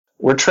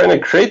we're trying to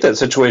create that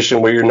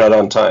situation where you're not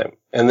on time.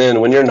 And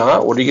then when you're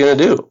not, what are you going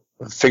to do?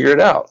 Figure it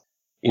out.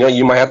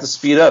 You might have to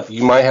speed up.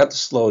 You might have to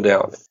slow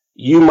down.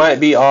 You might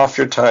be off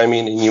your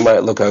timing and you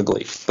might look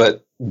ugly,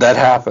 but that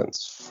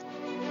happens.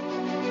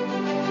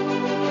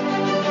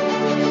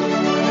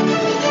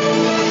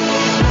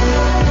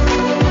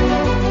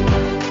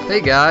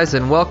 Hey guys,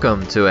 and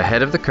welcome to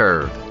Ahead of the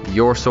Curve,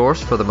 your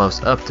source for the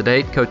most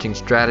up-to-date coaching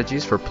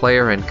strategies for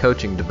player and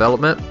coaching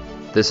development.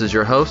 This is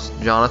your host,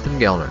 Jonathan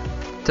Gelner.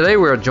 Today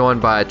we are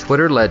joined by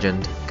Twitter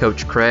legend,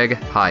 Coach Craig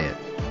Hyatt.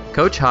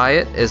 Coach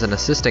Hyatt is an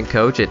assistant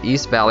coach at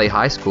East Valley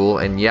High School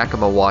in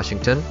Yakima,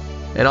 Washington.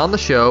 And on the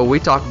show, we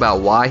talk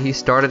about why he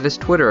started his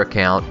Twitter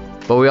account,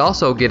 but we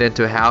also get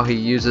into how he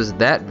uses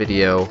that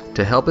video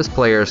to help his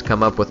players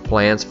come up with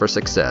plans for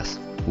success.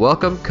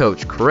 Welcome,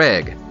 Coach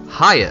Craig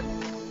Hyatt.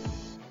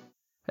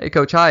 Hey,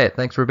 Coach Hyatt,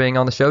 thanks for being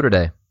on the show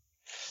today.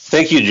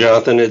 Thank you,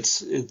 Jonathan.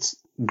 It's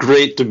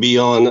great to be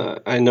on.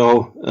 I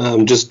know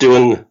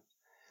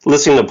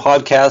listening to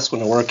podcasts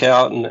when I work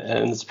out, and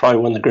it's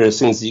probably one of the greatest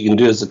things that you can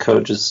do as a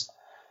coach is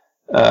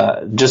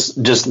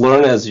just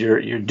learn as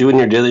you're doing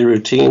your daily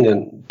routine.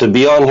 And to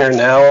be on here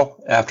now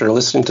after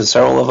listening to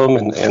several of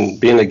them and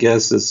being a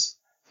guest is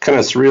kind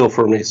of surreal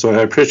for me. So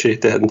I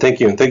appreciate that, and thank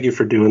you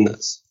for doing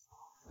this.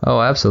 Oh,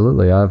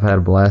 absolutely. I've had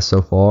a blast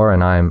so far,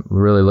 and I'm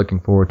really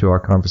looking forward to our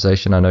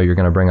conversation. I know you're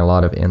going to bring a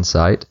lot of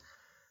insight.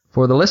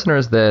 For the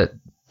listeners that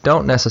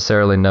don't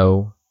necessarily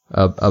know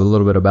a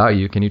little bit about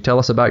you, can you tell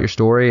us about your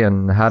story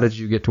and how did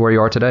you get to where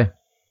you are today?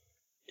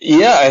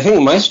 Yeah, I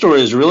think my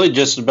story is really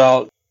just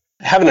about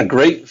having a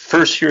great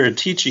first year of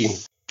teaching.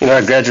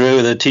 I graduated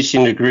with a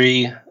teaching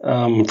degree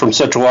from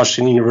Central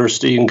Washington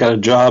University and got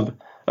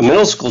a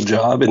middle school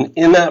job. And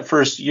in that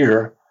first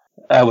year,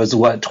 I was,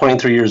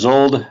 23 years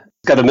old.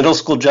 Got a middle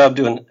school job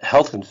doing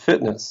health and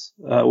fitness,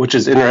 which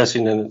is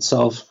interesting in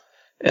itself.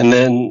 And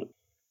then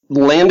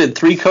landed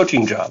 3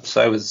 coaching jobs.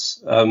 I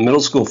was a middle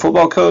school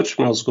football coach,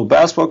 middle school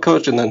basketball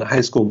coach, and then a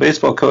high school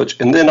baseball coach.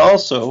 And then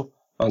also,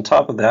 on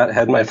top of that,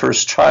 had my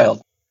first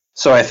child.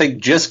 So I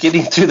think just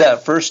getting through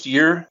that first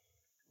year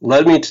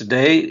led me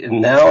today.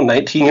 And now,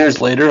 19 years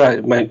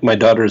later, my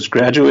daughter is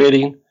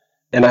graduating,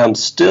 and I'm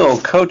still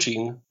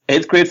coaching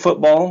 8th grade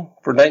football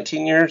for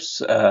 19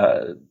 years,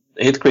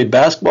 8th grade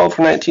basketball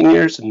for 19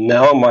 years, and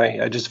now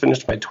I just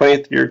finished my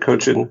 20th year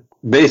coaching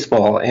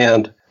baseball.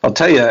 And I'll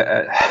tell you,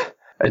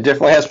 I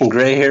definitely have some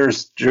gray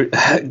hairs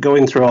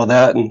going through all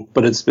that,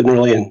 but it's been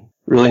really,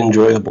 really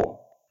enjoyable.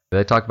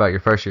 They talk about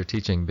your first year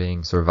teaching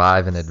being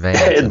survive and advance.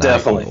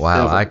 Definitely. Definitely.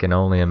 I can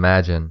only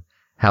imagine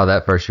how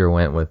that first year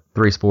went with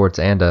 3 sports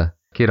and a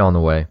kid on the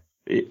way.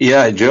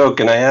 Yeah, I joke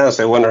and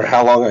I wonder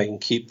how long I can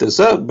keep this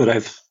up, but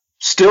I'm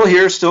still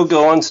here, still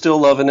going, still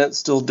loving it,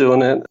 still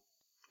doing it.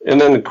 And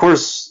then, of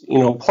course,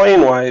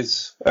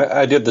 playing-wise,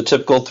 I did the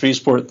typical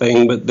 3-sport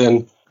thing, but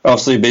then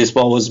obviously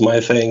baseball was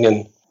my thing.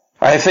 And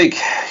I think,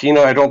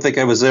 I don't think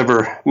I was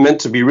ever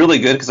meant to be really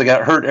good because I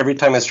got hurt every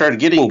time I started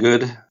getting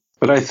good.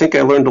 But I think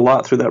I learned a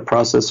lot through that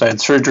process. I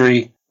had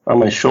surgery on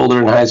my shoulder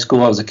in high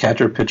school. I was a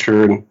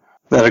catcher-pitcher, and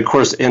that, of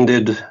course,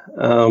 ended.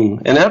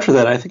 And after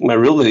that, I think my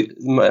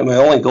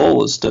only goal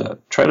was to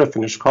try to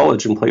finish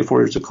college and play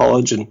 4 years of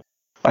college. And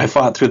I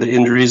fought through the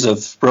injuries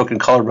of broken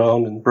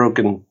collarbone and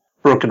broken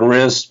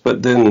wrist,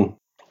 but then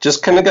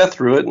just kind of got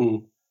through it.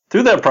 And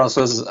through that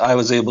process, I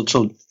was able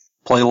to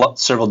play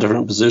several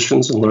different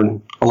positions and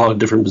learn a lot of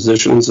different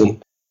positions.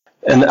 And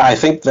I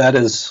think that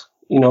is,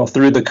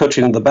 through the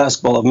coaching of the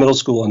basketball of middle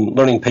school and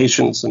learning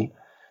patience and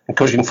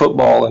coaching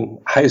football in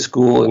high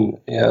school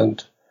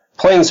and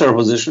playing several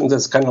positions,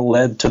 that's kind of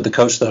led to the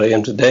coach that I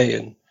am today.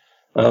 And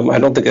I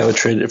don't think I would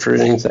trade it for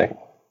anything.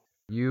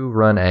 You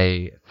run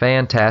a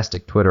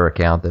fantastic Twitter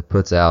account that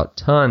puts out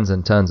tons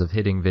and tons of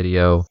hitting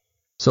video.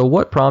 So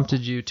what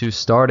prompted you to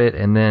start it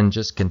and then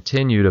just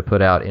continue to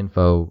put out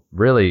info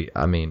really,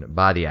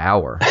 by the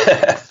hour?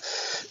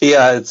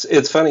 Yeah,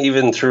 it's funny,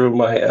 even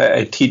through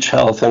I teach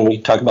health and we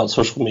talk about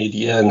social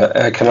media, and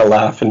I kind of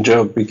laugh and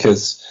joke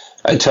because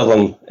I tell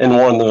them and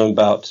warn them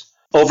about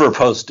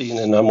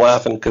overposting, and I'm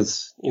laughing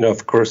because,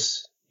 of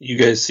course, you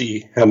guys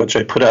see how much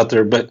I put out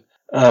there, but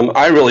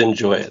I really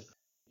enjoy it.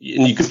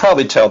 And you can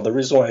probably tell the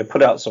reason why I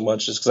put out so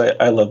much is because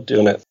I love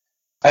doing it.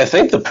 I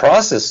think the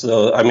process,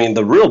 though,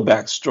 the real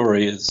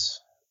backstory is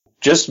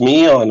just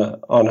me on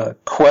a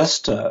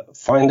quest to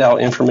find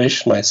out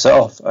information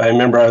myself. I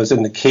remember I was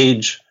in the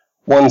cage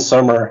one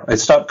summer. I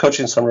stopped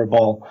coaching summer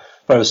ball,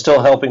 but I was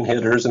still helping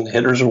hitters, and the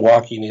hitters were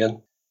walking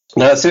in.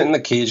 And I was sitting in the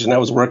cage, and I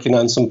was working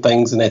on some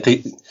things, and I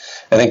think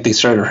they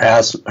started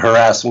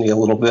harassing me a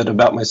little bit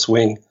about my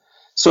swing.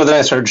 So then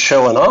I started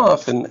showing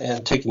off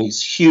and taking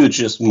these huge,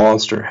 just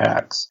monster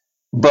hacks.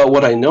 But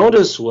what I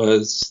noticed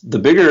was the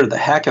bigger the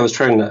hack I was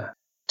trying to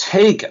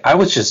take, I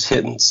was just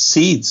hitting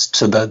seeds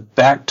to the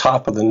back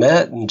top of the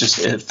net, and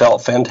it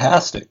felt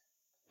fantastic.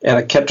 And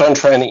I kept on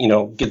trying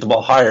to, get the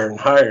ball higher and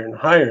higher and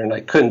higher, and I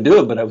couldn't do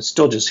it, but I was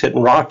still just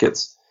hitting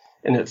rockets,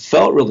 and it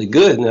felt really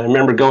good. And I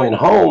remember going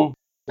home,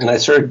 and I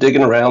started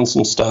digging around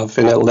some stuff,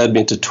 and it led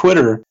me to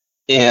Twitter.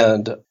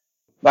 And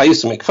I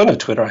used to make fun of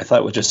Twitter. I thought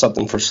it was just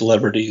something for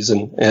celebrities,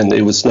 and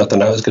it was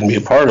nothing I was going to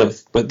be a part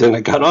of. But then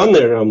I got on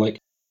there, and I'm like,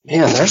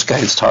 man, there's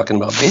guys talking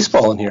about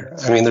baseball in here.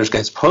 I mean, there's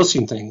guys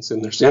posting things,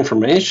 and there's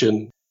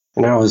information.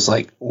 And I was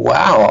like,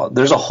 wow,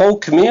 there's a whole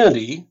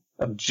community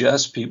of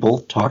just people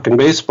talking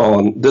baseball.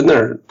 And then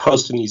they're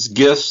posting these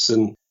GIFs,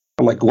 and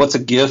I'm like, what's a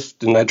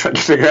gift? And I tried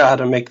to figure out how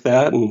to make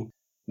that. And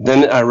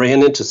then I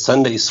ran into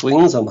Sunday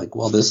swings. I'm like,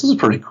 well, this is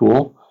pretty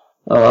cool.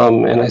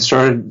 And I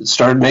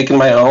started making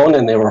my own,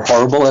 and they were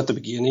horrible at the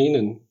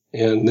beginning,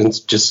 and then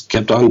just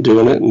kept on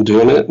doing it.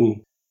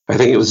 And I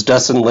think it was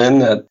Dustin Lin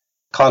that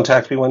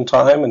contacted me one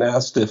time and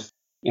asked if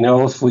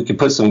we could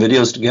put some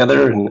videos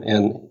together,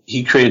 and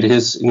he created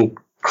his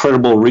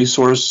incredible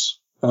resource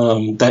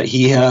that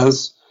he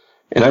has.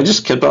 And I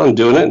just kept on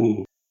doing it,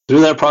 and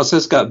through that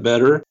process got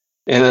better.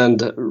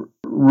 And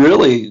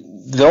really,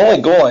 the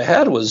only goal I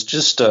had was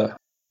just to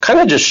kind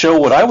of just show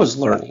what I was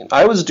learning.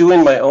 I was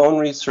doing my own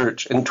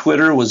research, and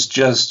Twitter was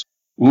just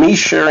me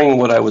sharing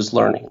what I was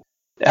learning.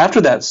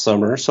 After that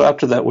summer,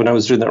 when I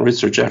was doing that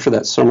research, after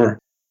that summer,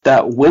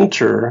 that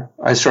winter,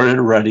 I started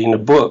writing a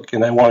book,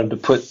 and I wanted to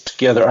put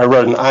together, I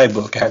wrote an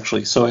iBook,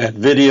 actually. So I had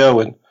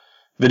video and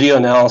video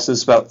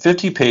analysis, about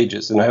 50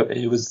 pages, and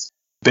it was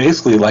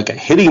basically like a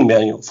hitting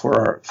manual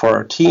for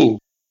our team.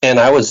 And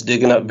I was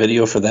digging up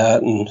video for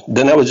that, and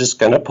then I was just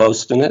kind of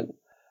posting it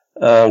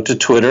to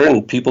Twitter,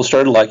 and people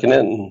started liking it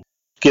and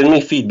giving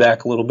me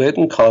feedback a little bit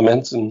and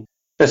comments, and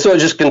so it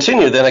just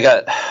continued. Then I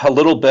got a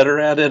little better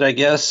at it, I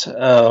guess,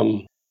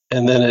 and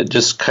then it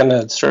just kind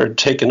of started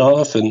taking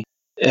off, and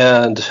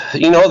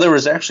there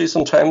was actually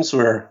some times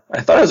where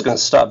I thought I was going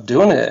to stop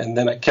doing it, and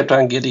then I kept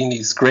on getting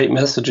these great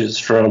messages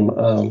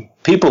from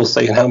people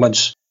saying how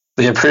much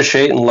they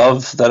appreciate and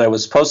love that I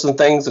was posting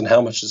things and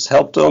how much it's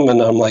helped them,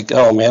 and I'm like,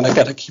 oh man, I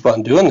got to keep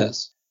on doing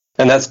this,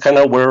 and that's kind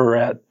of where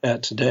we're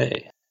at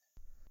today.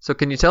 So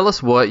can you tell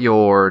us what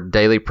your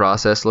daily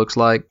process looks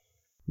like?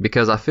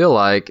 Because I feel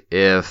like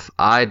if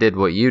I did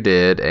what you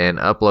did and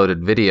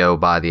uploaded video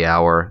by the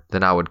hour,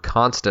 then I would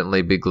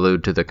constantly be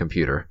glued to the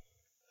computer.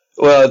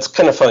 Well, it's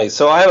kind of funny.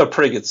 So I have a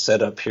pretty good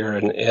setup here,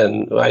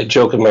 and I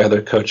joke with my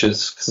other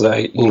coaches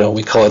because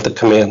we call it the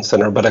command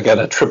center, but I got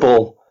a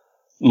triple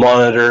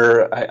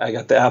monitor. I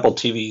got the Apple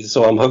TV,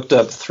 so I'm hooked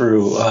up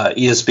through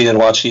ESPN,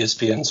 Watch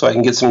ESPN, so I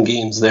can get some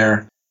games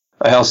there.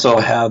 I also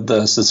have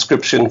the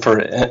subscription for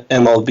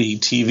MLB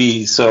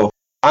TV, so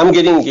I'm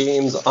getting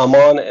games. I'm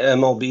on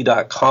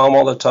MLB.com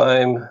all the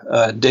time,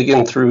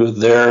 digging through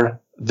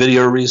their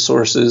video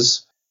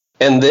resources.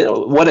 And then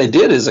what I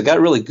did is I got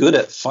really good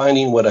at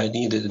finding what I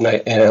needed, and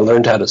I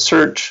learned how to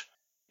search.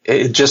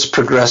 It just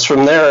progressed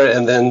from there,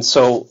 and then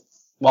so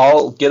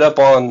I'll get up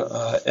on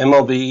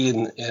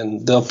MLB,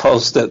 and they'll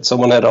post that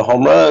someone had a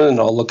home run, and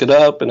I'll look it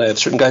up, and I have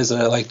certain guys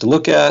that I like to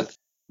look at.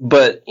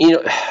 But,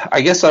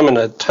 I guess I'm in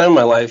a time in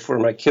my life where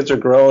my kids are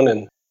grown,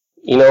 and,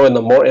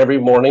 every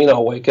morning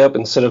I'll wake up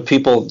instead of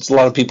a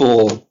lot of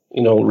people,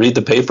 read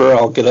the paper.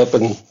 I'll get up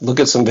and look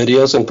at some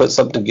videos and put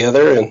something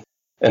together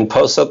and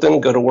post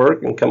something, go to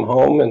work and come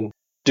home and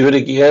do it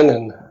again.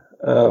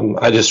 And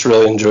I just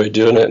really enjoy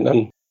doing it.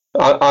 And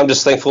I'm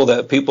just thankful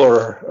that people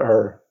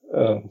are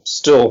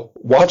still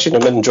watching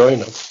them and enjoying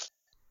them.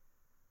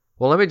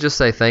 Well, let me just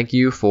say thank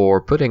you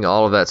for putting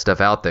all of that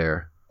stuff out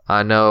there.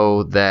 I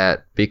know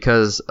that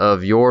because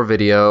of your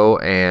video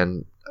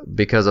and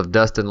because of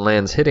Dustin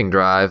Lin's hitting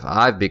drive,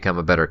 I've become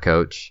a better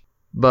coach.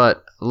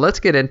 But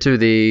let's get into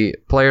the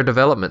player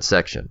development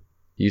section.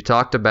 You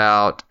talked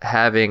about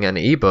having an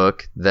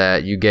ebook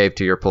that you gave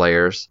to your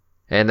players,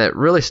 and that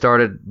really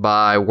started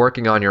by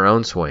working on your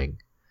own swing.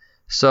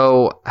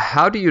 So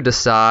how do you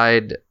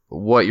decide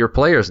what your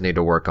players need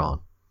to work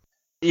on?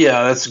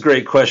 Yeah, that's a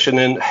great question.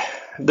 And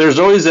there's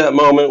always that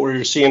moment where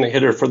you're seeing a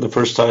hitter for the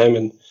first time,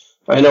 and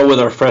I know with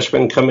our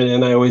freshmen coming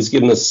in, I always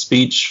give them a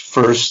speech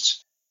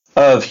first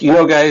of,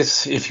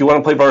 guys, if you want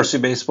to play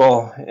varsity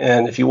baseball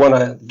and if you want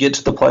to get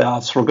to the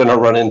playoffs, we're going to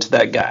run into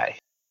that guy.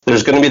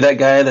 There's going to be that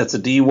guy that's a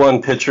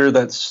D1 pitcher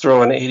that's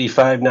throwing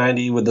 85,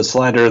 90 with the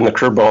slider and the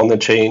curveball and the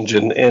change,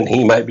 and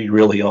he might be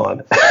really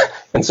on.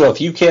 And so if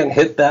you can't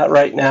hit that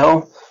right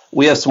now,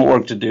 we have some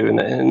work to do.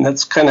 And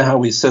that's kind of how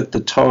we set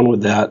the tone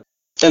with that.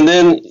 And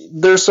then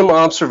there's some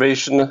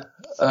observation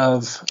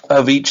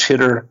of each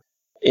hitter.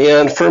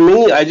 And for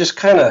me, I just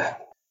kind of,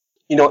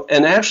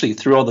 and actually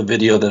through all the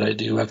video that I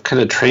do, I've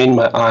kind of trained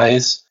my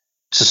eyes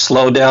to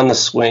slow down the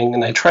swing.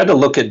 And I try to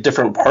look at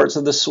different parts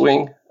of the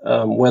swing,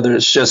 whether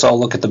it's just I'll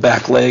look at the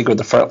back leg or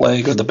the front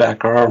leg or the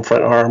back arm,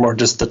 front arm, or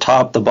just the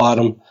top, the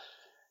bottom.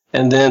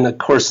 And then, of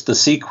course, the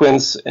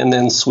sequence and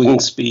then swing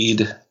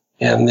speed,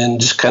 and then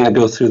just kind of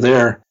go through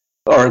there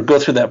or go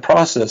through that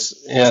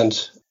process.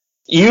 And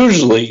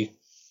usually,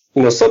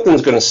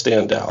 something's going to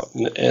stand out.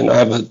 And I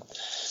have a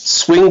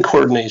swing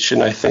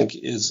coordination, I think,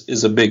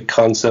 is a big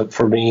concept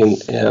for me.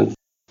 And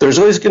there's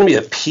always going to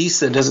be a piece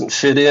that doesn't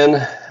fit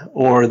in,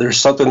 or there's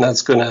something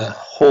that's going to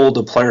hold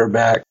a player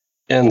back.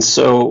 And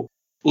so,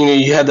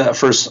 you had that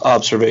first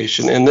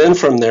observation. And then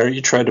from there,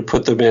 you try to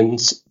put them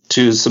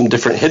into some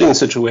different hitting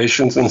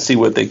situations and see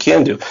what they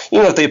can do.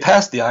 If they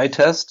pass the eye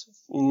test,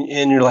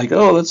 And you're like,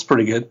 oh, that's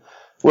pretty good.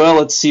 Well,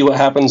 let's see what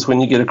happens when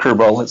you get a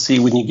curveball. Let's see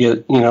when you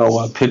get,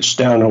 a pitch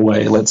down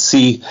away. Let's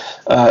see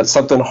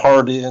something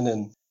hard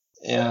in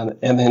and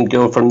then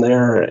go from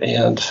there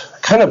and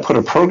kind of put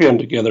a program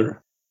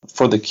together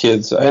for the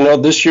kids. I know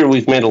this year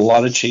we've made a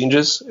lot of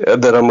changes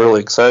that I'm really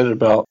excited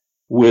about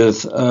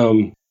with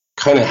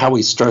kind of how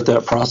we start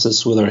that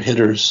process with our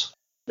hitters.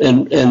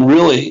 And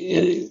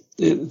really,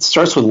 it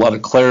starts with a lot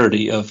of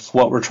clarity of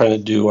what we're trying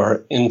to do,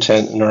 our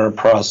intent and our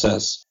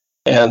process.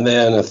 And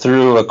then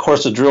through a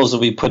course of drills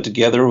that we put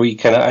together, we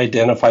kind of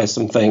identify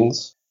some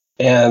things.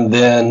 And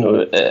then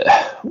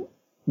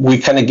we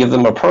kind of give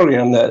them a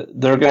program that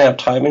they're going to have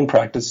time in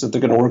practice, that they're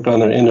going to work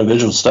on their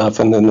individual stuff,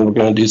 and then we're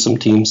going to do some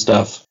team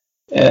stuff.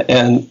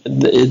 And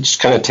it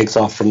just kind of takes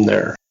off from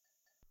there.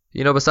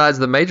 Besides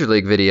the Major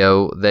League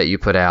video that you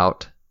put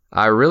out,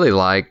 I really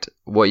liked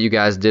what you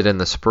guys did in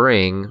the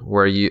spring,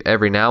 where you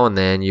every now and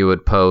then you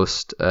would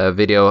post a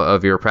video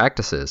of your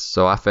practices.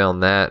 So I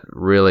found that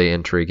really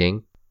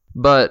intriguing.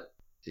 But,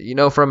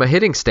 from a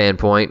hitting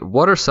standpoint,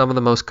 what are some of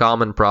the most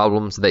common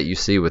problems that you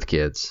see with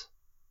kids?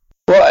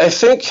 Well, I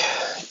think,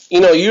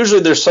 usually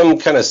there's some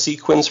kind of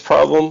sequence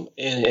problem,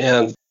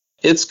 and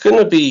it's going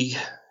to be,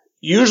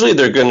 usually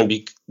they're going to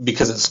be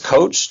because it's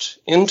coached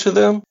into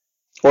them,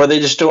 or they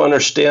just don't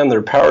understand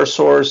their power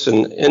source,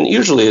 and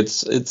usually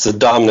it's the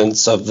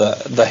dominance of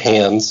the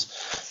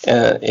hands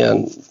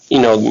and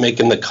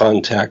making the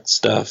contact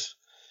stuff.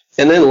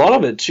 And then a lot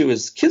of it, too,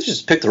 is kids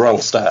just pick the wrong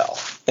style.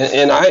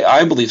 And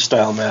I believe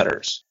style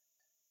matters.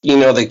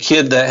 The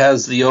kid that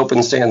has the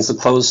open stance, the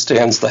closed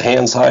stance, the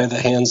hands high,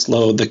 the hands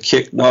low, the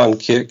kick,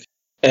 non-kick.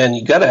 And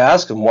you got to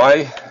ask them,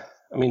 why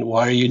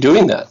are you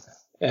doing that?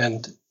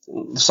 And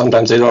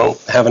sometimes they don't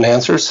have an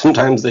answer.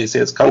 Sometimes they say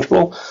it's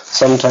comfortable.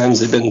 Sometimes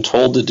they've been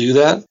told to do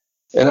that.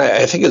 And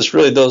I think it's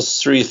really those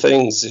three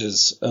things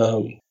is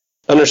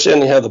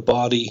understanding how the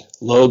body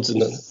loads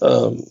and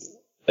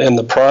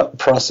the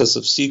process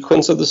of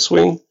sequence of the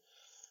swing,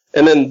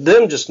 and then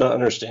them just not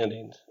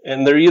understanding.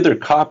 And they're either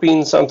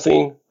copying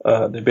something,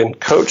 they've been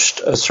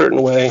coached a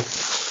certain way,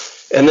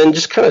 and then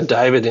just kind of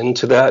diving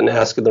into that and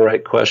asking the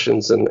right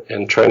questions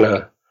and trying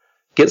to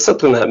get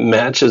something that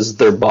matches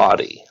their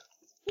body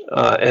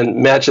and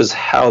matches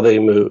how they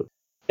move.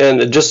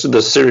 And just with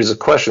a series of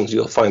questions,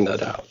 you'll find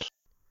that out.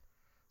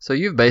 So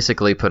you've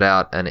basically put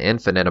out an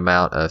infinite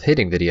amount of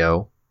hitting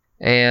video,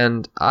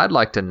 and I'd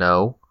like to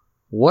know,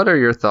 what are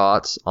your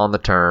thoughts on the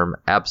term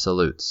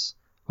absolutes?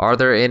 Are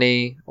there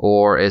any,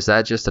 or is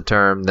that just a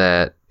term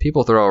that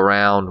people throw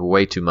around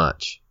way too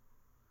much?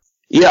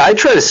 Yeah, I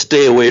try to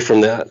stay away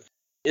from that.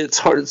 It's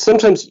hard.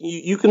 Sometimes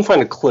you can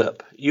find a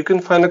clip. You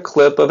can find a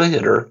clip of a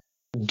hitter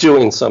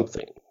doing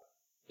something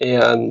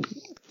and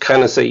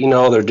kind of say,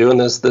 they're doing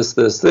this.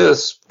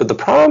 But the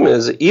problem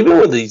is, even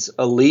with these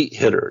elite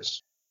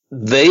hitters,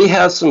 they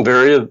have some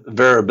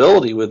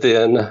variability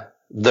within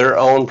their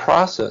own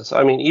process.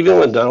 Even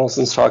when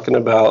Donaldson's talking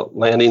about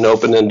landing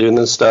open and doing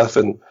this stuff,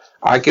 and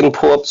I can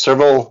pull up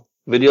several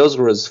videos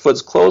where his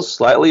foot's closed,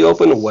 slightly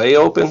open, way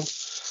open.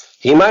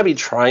 He might be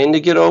trying to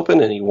get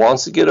open and he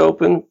wants to get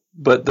open,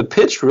 but the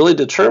pitch really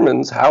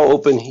determines how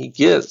open he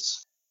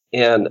gets.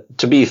 And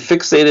to be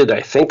fixated,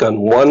 I think, on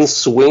one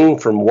swing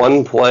from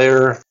one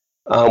player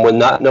when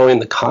not knowing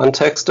the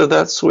context of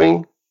that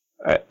swing,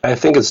 I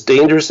think it's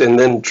dangerous. And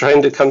then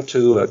trying to come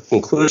to a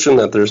conclusion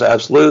that there's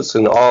absolutes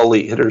and all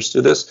elite hitters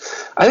do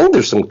this. I think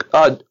there's some,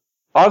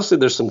 obviously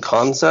there's some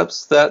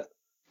concepts that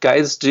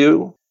guys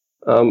do.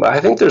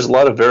 I think there's a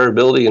lot of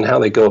variability in how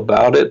they go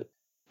about it.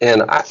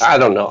 And I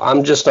don't know.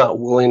 I'm just not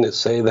willing to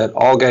say that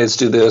all guys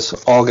do this,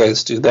 all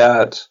guys do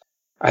that.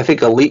 I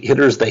think elite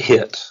hitters, they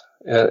hit.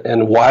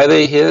 And why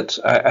they hit,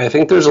 I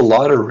think there's a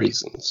lot of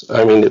reasons.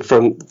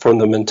 From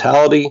the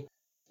mentality,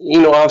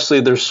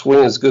 obviously their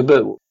swing is good,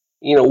 but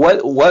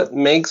what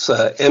makes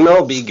a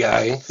MLB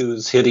guy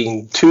who's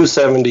hitting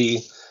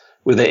 270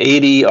 with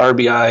 80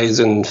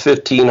 RBIs and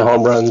 15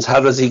 home runs, how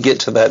does he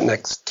get to that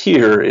next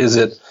tier? Is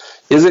it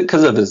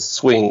because of his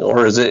swing,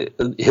 or is it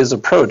his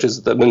approach? Is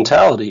it the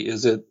mentality?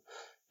 Is it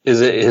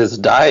his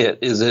diet?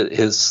 Is it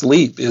his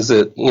sleep?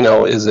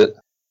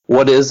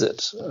 What is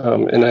it?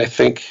 And I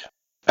think,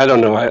 I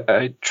don't know,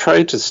 I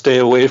try to stay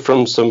away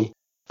from some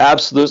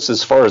absolutes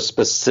as far as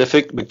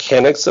specific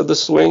mechanics of the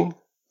swing.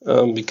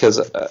 Because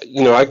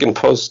I can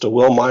post a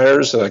Will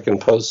Myers and I can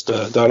post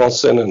a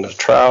Donaldson and a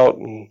Trout,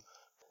 and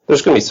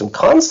there's going to be some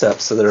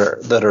concepts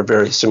that are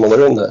very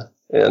similar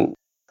in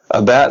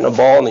a bat and a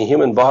ball in the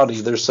human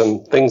body. There's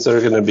some things that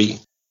are going to be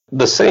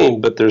the same,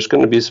 but there's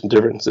going to be some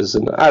differences.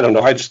 And I don't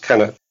know. I just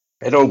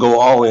I don't go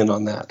all in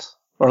on that,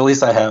 or at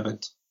least I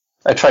haven't.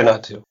 I try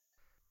not to.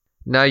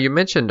 Now, you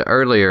mentioned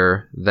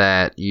earlier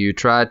that you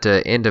tried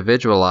to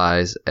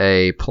individualize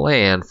a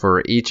plan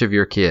for each of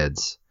your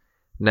kids.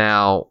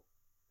 Now,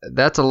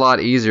 that's a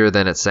lot easier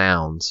than it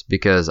sounds,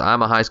 because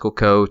I'm a high school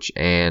coach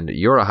and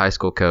you're a high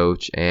school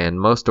coach and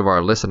most of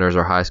our listeners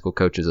are high school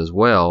coaches as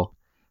well.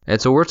 And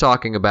so we're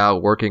talking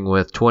about working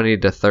with 20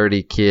 to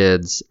 30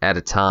 kids at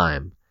a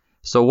time.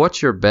 So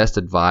what's your best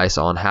advice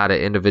on how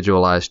to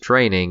individualize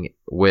training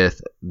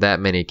with that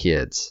many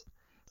kids?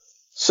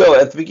 So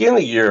at the beginning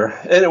of the year,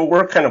 and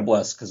we're kind of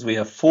blessed because we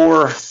have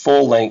 4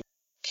 full-length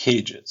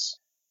cages.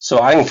 So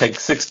I can take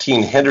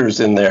 16 hitters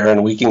in there,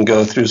 and we can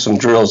go through some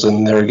drills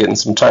in there, getting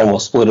some time. We'll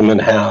split them in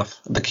half,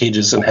 the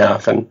cages in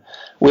half, and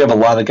we have a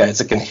lot of guys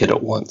that can hit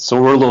at once.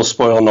 So we're a little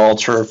spoiled on all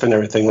turf and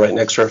everything right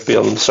next to our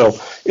field, and so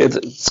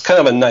it's kind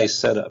of a nice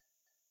setup.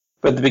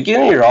 But at the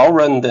beginning of the year, I'll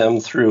run them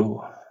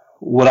through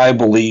what I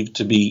believe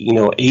to be,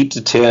 8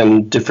 to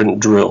 10 different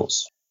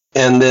drills.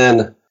 And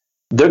then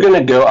they're going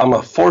to go, I'm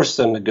going to force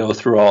them to go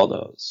through all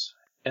those.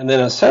 And then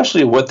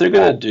essentially what they're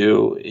going to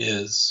do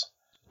is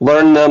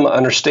learn them,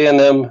 understand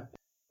them.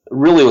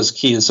 Really what's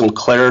key is some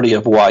clarity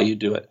of why you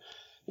do it.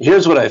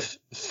 Here's what I've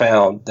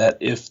found, that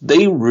if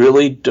they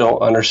really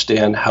don't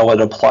understand how it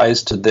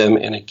applies to them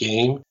in a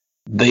game,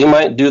 they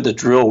might do the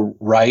drill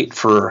right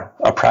for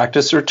a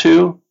practice or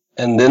two,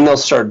 and then they'll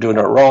start doing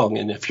it wrong.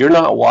 And if you're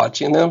not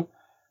watching them,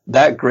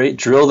 that great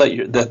drill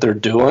that they're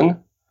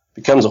doing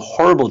becomes a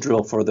horrible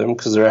drill for them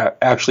because they're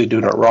actually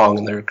doing it wrong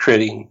and they're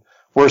creating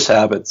worse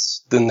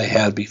habits than they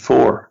had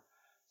before.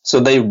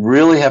 So they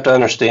really have to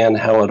understand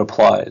how it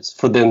applies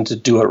for them to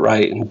do it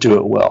right and do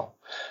it well.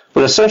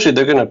 But essentially,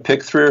 they're going to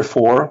pick 3 or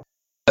 4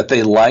 that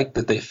they like,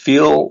 that they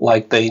feel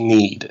like they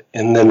need.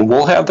 And then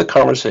we'll have the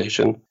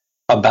conversation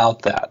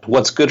about that.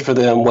 What's good for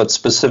them, what's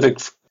specific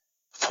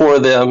for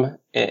them,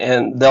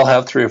 and they'll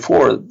have 3 or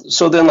 4.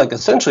 So then,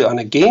 essentially on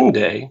a game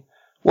day,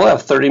 we'll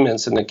have 30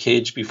 minutes in the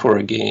cage before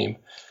a game.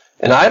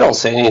 And I don't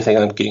say anything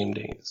on game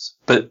days,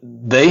 but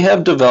they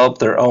have developed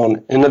their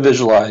own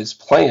individualized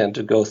plan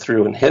to go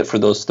through and hit for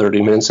those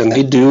 30 minutes, and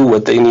they do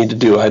what they need to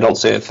do. I don't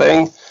say a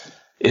thing.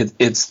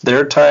 It's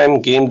their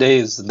time. Game day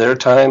is their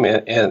time,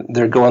 and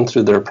they're going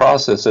through their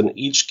process, and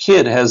each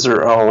kid has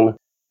their own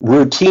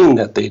routine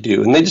that they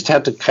do, and they just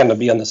have to kind of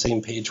be on the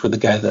same page with the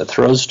guy that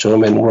throws to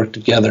them and work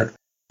together.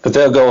 But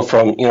they'll go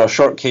from,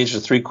 short cage to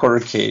 3/4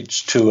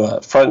 cage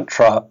to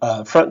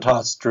front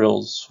toss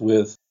drills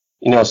with,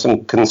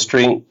 some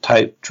constraint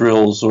type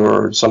drills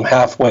or some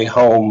halfway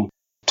home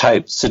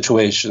type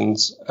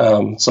situations,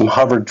 some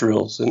hover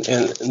drills,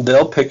 and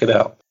they'll pick it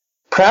out.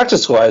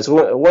 Practice-wise,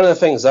 one of the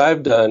things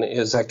I've done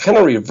is I kind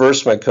of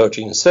reverse my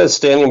coaching. Instead of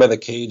standing by the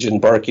cage and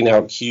barking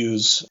out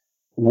cues,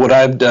 what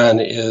I've done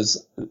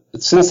is,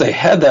 since they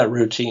had that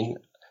routine,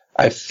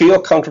 I feel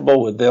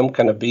comfortable with them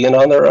kind of being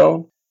on their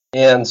own.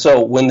 And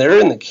so when they're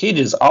in the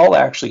cages, I'll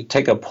actually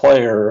take a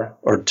player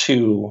or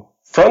 2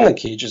 from the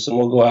cages and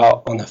we'll go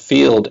out on the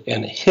field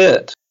and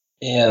hit.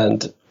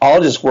 And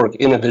I'll just work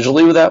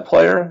individually with that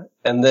player.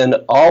 And then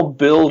I'll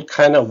build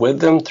kind of with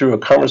them through a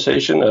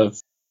conversation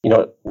of,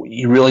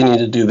 you really need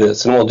to do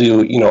this. And we'll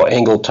do,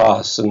 angle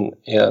toss and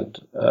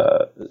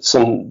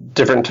some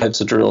different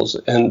types of drills.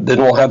 And then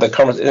we'll have the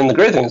conversation. And the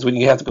great thing is when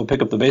you have to go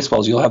pick up the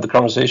baseballs, you'll have the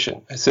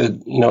conversation. I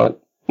said, and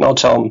I'll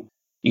tell them,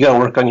 you got to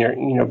work on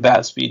your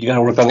bat speed. You got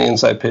to work on the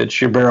inside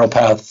pitch, your barrel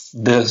path,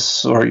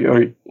 this, or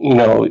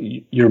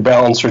your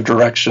balance or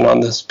direction on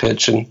this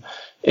pitch, and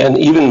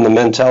even the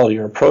mentality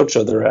or approach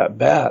of their at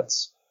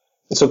bats.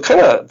 And so,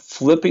 kind of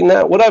flipping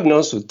that. What I've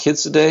noticed with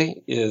kids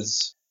today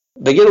is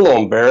they get a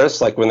little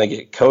embarrassed, like when they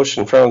get coached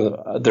in front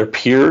of their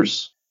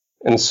peers.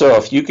 And so,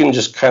 if you can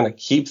just kind of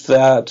keep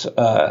that,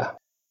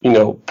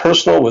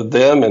 personal with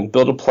them and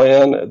build a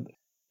plan,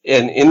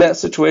 and in that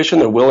situation,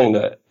 they're willing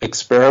to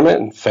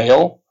experiment and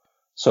fail.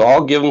 So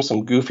I'll give them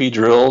some goofy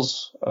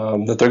drills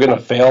that they're going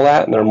to fail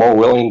at, and they're more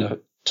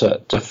willing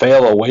to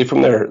fail away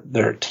from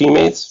their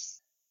teammates.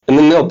 And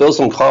then they'll build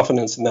some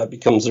confidence, and that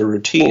becomes their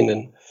routine.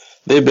 And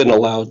they've been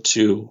allowed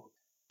to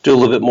do a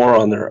little bit more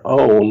on their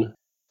own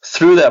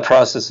through that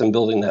process and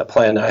building that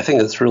plan. And I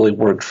think it's really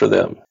worked for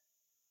them.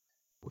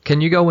 Can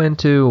you go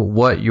into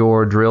what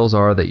your drills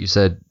are that you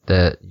said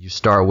that you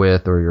start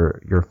with,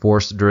 or your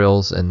forced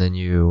drills, and then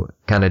you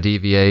kind of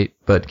deviate?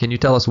 But can you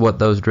tell us what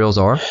those drills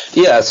are?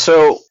 Yeah,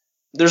 so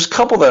there's a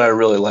couple that I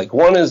really like.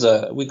 One is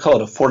we call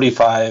it a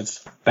 45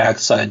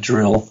 backside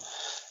drill.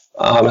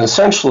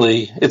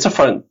 Essentially, it's a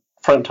front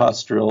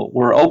toss drill.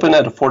 We're open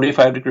at a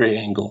 45-degree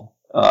angle.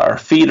 Our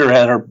feet are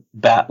at our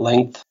bat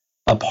length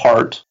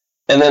apart.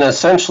 And then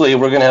essentially,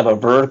 we're going to have a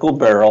vertical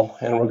barrel,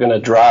 and we're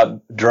going to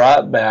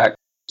drop back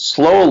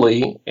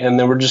slowly, and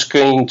then we're just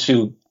going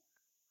to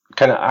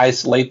kind of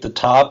isolate the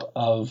top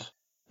of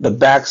the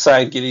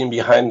backside getting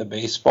behind the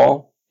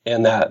baseball,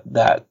 and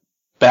that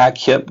back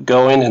hip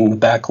going and the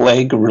back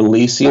leg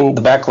releasing.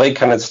 The back leg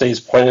kind of stays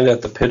pointed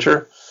at the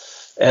pitcher.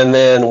 And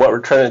then what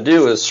we're trying to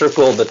do is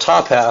circle the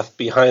top half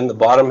behind the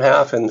bottom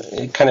half, and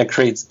it kind of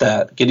creates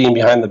that getting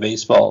behind the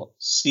baseball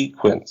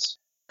sequence.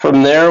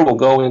 From there, we'll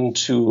go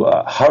into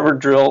a hover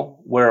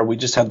drill where we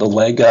just have the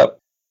leg up,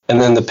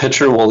 and then the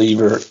pitcher will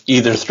either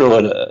throw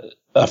it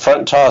a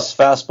front toss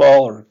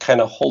fastball or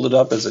kind of hold it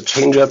up as a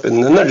changeup,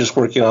 and then they're just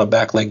working on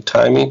back leg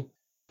timing.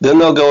 Then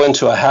they'll go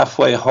into a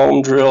halfway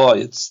home drill.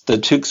 It's the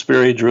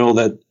Tewksbury drill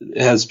that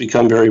has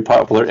become very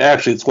popular.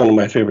 Actually, it's one of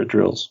my favorite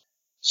drills.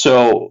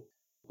 So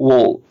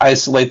we'll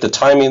isolate the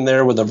timing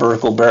there with a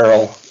vertical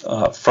barrel,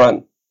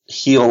 front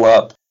heel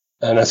up,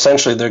 And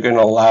essentially, they're going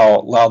to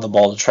allow the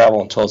ball to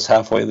travel until it's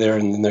halfway there,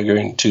 and then they're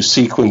going to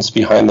sequence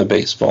behind the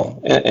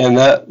baseball. And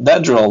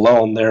that drill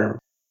alone there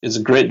is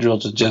a great drill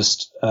to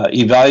just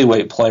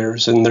evaluate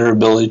players and their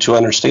ability to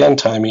understand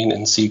timing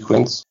and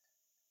sequence.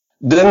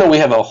 Then we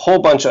have a whole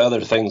bunch of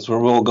other things where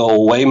we'll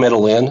go way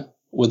middle in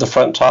with the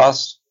front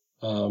toss.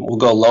 We'll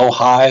go low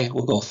high.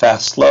 We'll go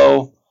fast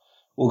slow.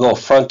 We'll go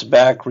front to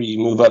back where you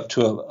move up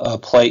to a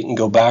plate and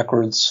go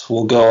backwards.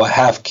 We'll go a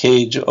half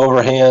cage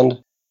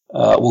overhand.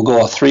 We'll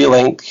go a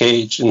 3-length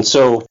cage. And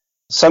so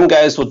some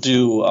guys will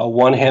do a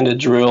one-handed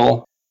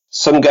drill.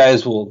 Some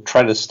guys will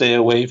try to stay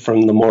away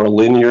from the more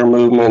linear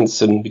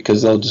movements, and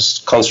because they'll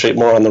just concentrate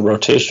more on the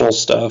rotational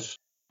stuff,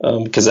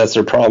 because that's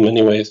their problem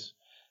anyways.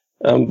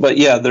 But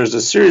yeah, there's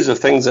a series of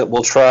things that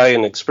we'll try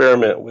and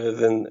experiment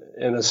with, and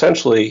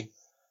essentially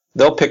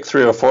they'll pick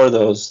 3 or 4 of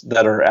those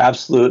that are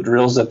absolute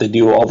drills that they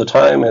do all the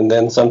time, and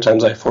then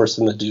sometimes I force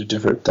them to do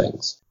different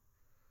things.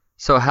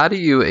 So how do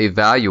you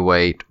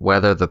evaluate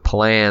whether the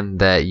plan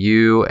that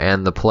you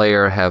and the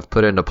player have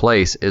put into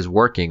place is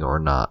working or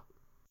not?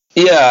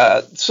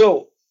 Yeah,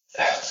 so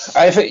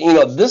I think,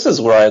 this is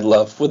where I'd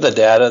love, with the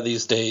data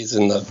these days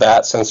and the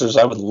bat sensors,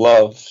 I would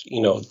love,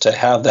 to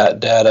have that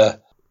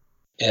data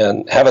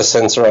and have a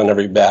sensor on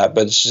every bat,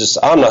 but it's just,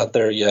 I'm not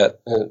there yet.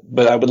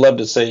 But I would love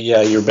to say,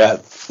 yeah, your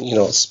bat,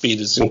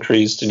 speed is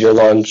increased and your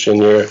launch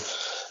and your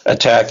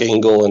attack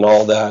angle and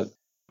all that.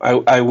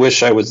 I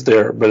wish I was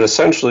there, but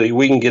essentially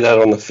we can get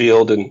out on the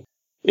field, and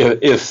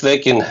if they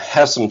can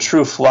have some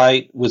true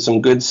flight with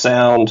some good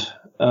sound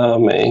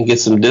and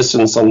get some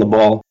distance on the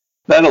ball,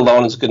 that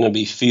alone is going to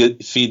be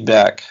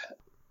feedback.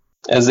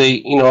 As they,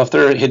 if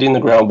they're hitting the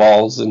ground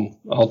balls, and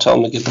I'll tell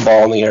them to get the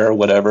ball in the air or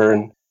whatever,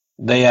 and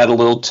they add a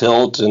little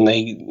tilt and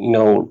they,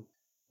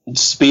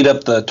 speed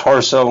up the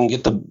torso and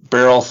get the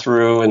barrel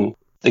through, and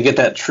they get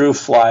that true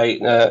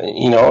flight,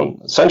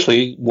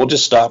 essentially we'll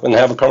just stop and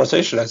have a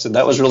conversation. I said,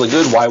 that was really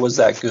good. Why was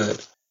that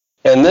good?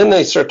 And then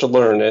they start to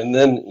learn. And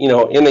then,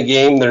 in the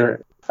game,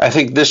 I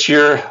think this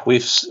year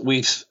we've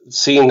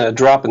seen a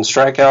drop in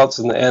strikeouts,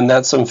 and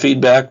that's some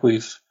feedback.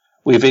 We've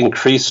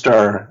increased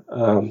our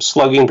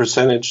slugging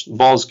percentage. The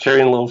ball's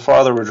carrying a little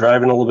farther. We're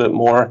driving a little bit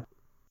more.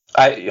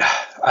 I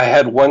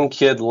had one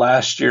kid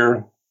last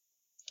year,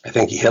 I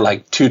think he hit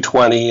like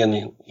 220,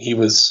 and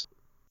he's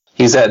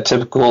that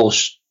typical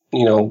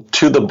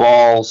to the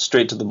ball,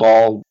 straight to the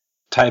ball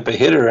type of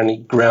hitter, and he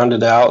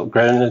grounded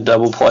into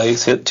double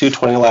plays, hit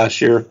 220 last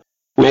year,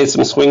 made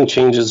some swing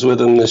changes with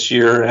him this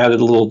year, added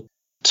a little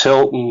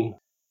tilt and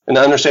an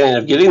understanding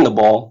of getting the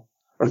ball,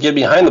 or get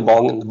behind the ball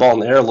and getting the ball in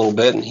the air a little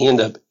bit, and he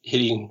ended up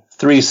hitting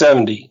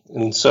 370.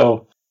 And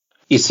so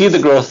you see the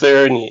growth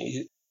there,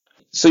 and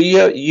so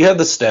you have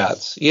the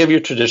stats, you have your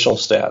traditional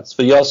stats,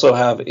 but you also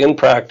have in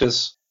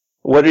practice,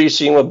 what are you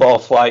seeing with ball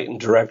flight and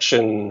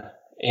direction?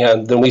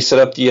 And then we set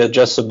up the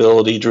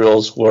adjustability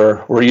drills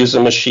where we're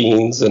using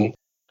machines and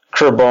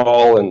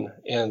curveball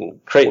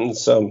and creating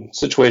some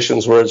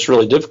situations where it's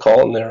really difficult,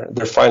 and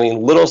they're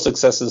finding little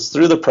successes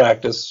through the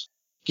practice,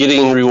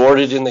 getting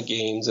rewarded in the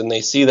games, and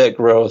they see that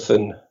growth.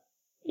 And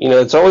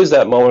it's always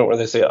that moment where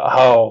they say,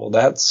 oh,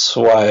 that's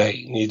why I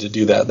need to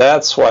do that.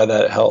 That's why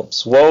that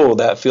helps. Whoa,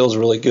 that feels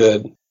really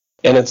good.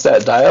 And it's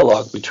that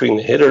dialogue between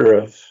the hitter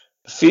of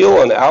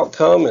feel and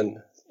outcome and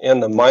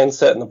the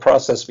mindset and the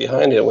process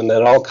behind it. When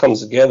that all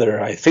comes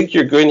together, I think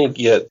you're going to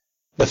get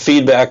the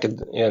feedback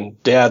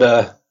and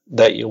data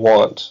that you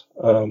want.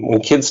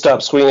 When kids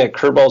stop swinging at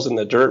curveballs in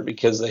the dirt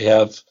because they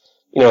have,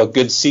 a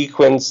good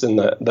sequence and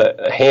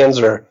the hands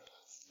are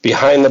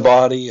behind the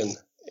body and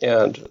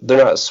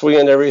they're not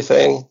swinging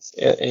everything,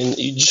 and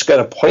you just got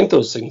to point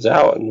those things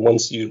out. And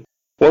once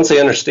they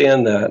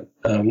understand that,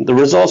 the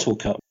results will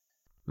come.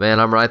 Man,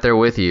 I'm right there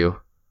with you.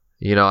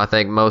 I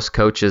think most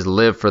coaches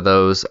live for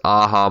those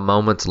aha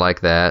moments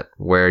like that,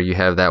 where you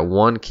have that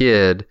one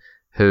kid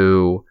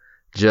who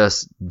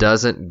just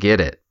doesn't get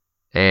it,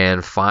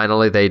 and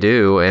finally they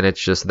do, and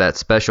it's just that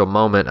special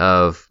moment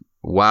of,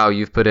 wow,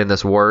 you've put in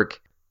this work,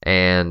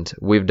 and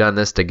we've done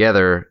this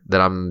together, that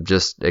I'm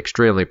just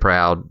extremely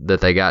proud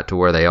that they got to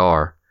where they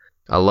are.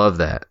 I love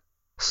that.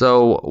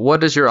 So what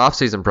does your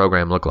off-season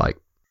program look like?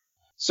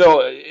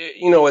 So,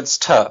 it's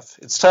tough.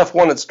 It's tough.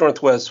 One, it's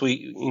Northwest.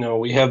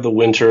 We have the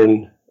winter,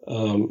 and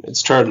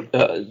it's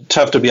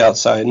tough to be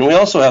outside. And we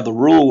also have the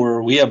rule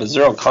where we have a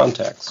zero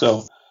contact.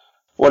 So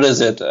what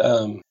is it?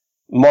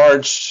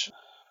 March,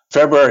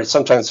 February,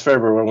 sometimes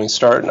February when we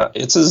start,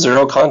 it's a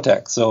zero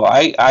contact. So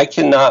I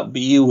cannot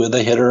be with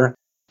a hitter.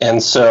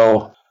 And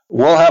so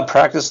we'll have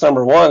practice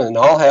number 1, and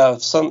I'll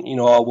have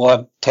we'll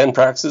have 10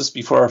 practices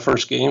before our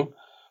first game.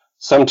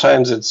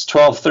 Sometimes it's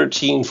 12,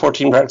 13,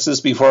 14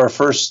 practices before our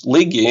first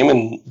league game.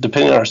 And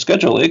depending on our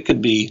schedule, it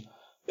could be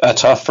a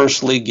tough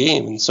first league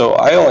game. And so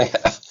I only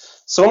have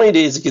so many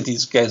days to get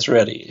these guys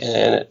ready.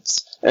 And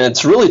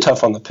it's really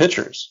tough on the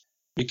pitchers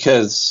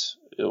because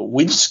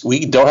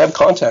we don't have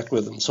contact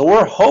with them. So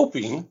we're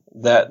hoping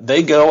that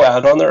they go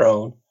out on their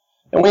own,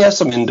 and we have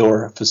some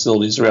indoor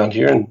facilities around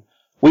here, and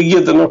we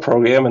give them a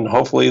program, and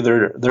hopefully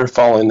they're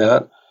following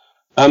that.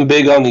 I'm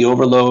big on the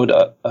overload,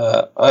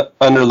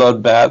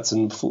 underload bats,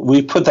 and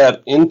we put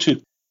that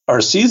into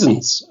our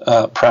seasons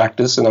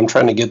practice, and I'm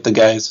trying to get the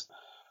guys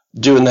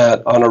doing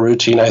that on a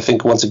routine. I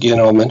think, once again,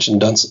 I'll mention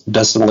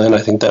Dustin Lynn. I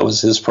think that was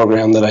his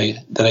program that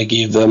I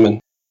gave them,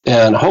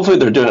 and hopefully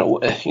they're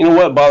doing it. You know,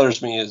 what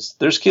bothers me is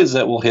there's kids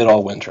that will hit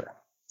all winter,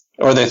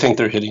 or they think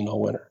they're hitting all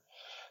winter.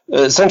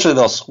 Essentially,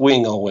 they'll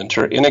swing all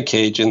winter in a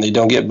cage, and they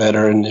don't get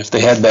better, and if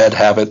they had bad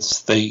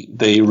habits,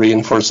 they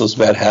reinforce those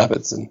bad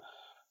habits. And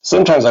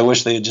sometimes I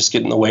wish they'd just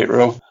get in the weight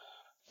room.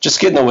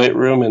 Just get in the weight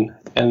room,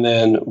 and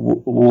then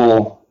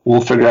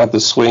we'll figure out the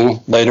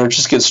swing later.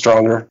 Just get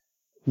stronger.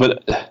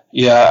 But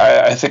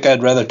yeah, I think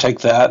I'd rather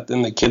take that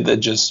than the kid that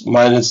just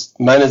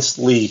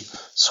mindlessly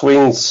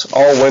swings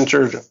all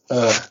winter,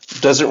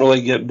 doesn't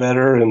really get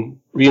better, and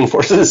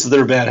reinforces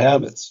their bad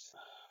habits.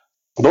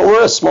 But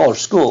we're a smaller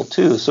school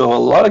too, so a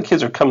lot of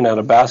kids are coming out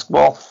of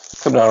basketball,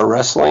 coming out of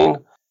wrestling.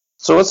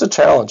 So it's a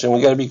challenge, and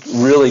we got to be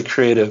really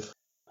creative.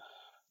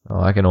 Oh,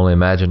 I can only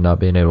imagine not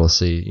being able to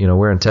see. You know,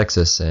 we're in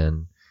Texas,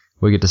 and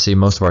we get to see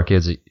most of our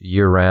kids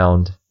year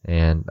round.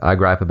 And I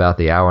gripe about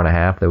the hour and a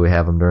half that we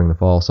have them during the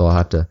fall, so I'll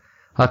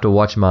have to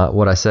watch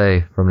what I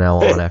say from now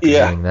on after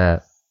doing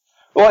that.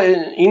 Well,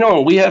 you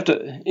know, we have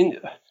to.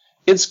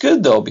 It's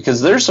good though,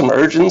 because there's some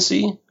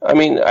urgency. I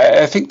mean,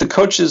 I think the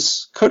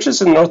coaches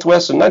in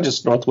Northwest, and not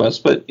just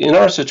Northwest, but in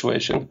our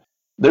situation,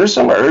 there's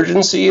some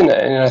urgency, and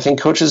I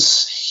think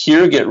coaches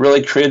here get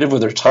really creative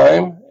with their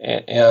time.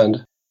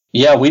 And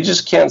yeah, we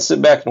just can't sit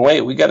back and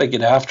wait. We got to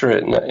get after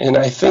it, and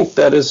I think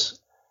that is.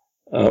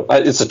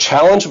 It's a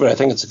challenge, but I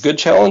think it's a good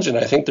challenge, and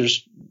I think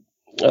there's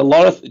a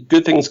lot of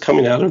good things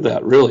coming out of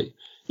that, really.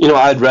 You know,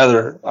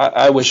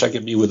 I wish I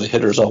could be with the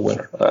hitters all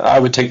winter. I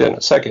would take that in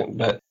a second,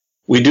 but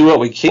we do what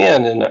we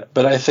can,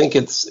 but I think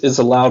it's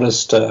allowed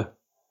us to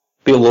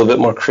be a little bit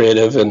more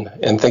creative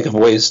and think of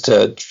ways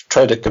to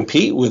try to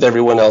compete with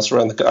everyone else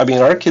around I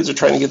mean, our kids are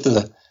trying to get to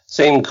the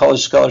same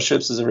college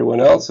scholarships as everyone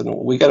else, and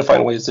we got to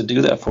find ways to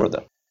do that for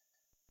them.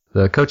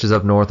 The coaches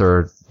up north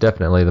are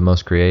definitely the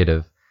most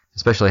creative,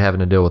 especially having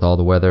to deal with all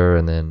the weather,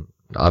 and then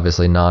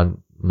obviously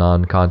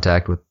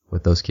non-contact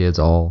with those kids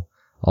all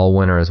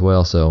winter as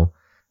well. So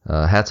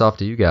hats off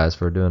to you guys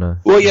for doing a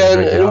well. Yeah,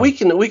 and we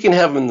can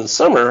have them in the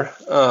summer.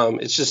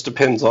 It just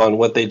depends on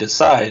what they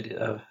decide.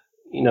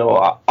 You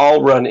know,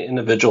 I'll run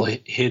individual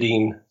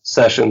hitting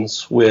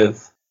sessions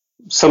with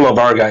some of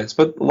our guys,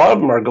 but a lot of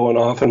them are going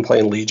off and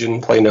playing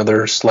Legion, playing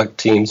other select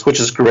teams, which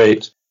is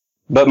great.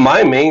 But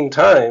my main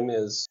time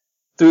is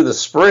through the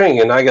spring,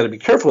 and I got to be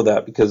careful of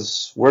that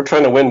because we're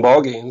trying to win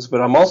ball games,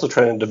 but I'm also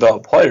trying to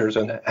develop players.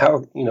 And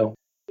how, you know,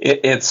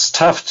 it's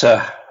tough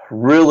to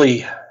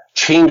really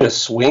change a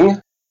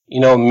swing, you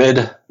know,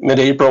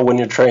 mid-April when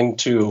you're trying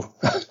to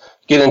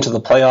get into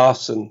the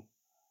playoffs,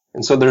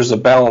 and so there's a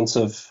balance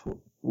of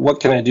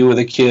what can I do with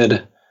a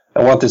kid.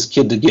 I want this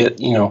kid to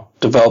get, you know,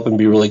 develop and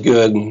be really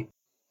good,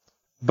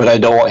 but I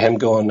don't want him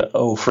going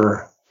 0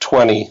 for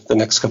 20 the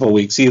next couple of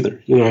weeks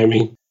either. You know what I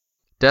mean?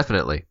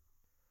 Definitely.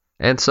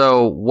 And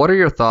so, what are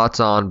your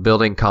thoughts on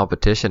building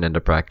competition into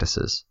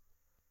practices?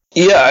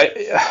 Yeah,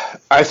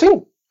 I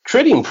think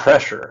creating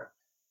pressure.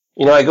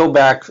 You know, I go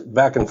back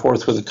and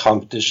forth with the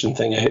competition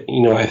thing.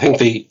 I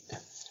think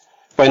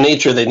by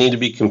nature, they need to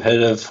be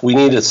competitive. We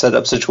need to set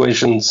up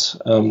situations,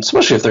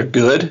 especially if they're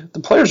good.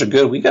 The players are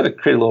good. We got to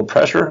create a little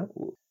pressure.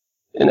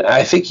 And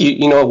I think,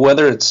 you know,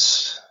 whether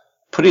it's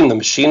putting the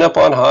machine up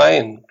on high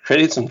and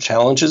creating some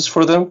challenges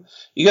for them,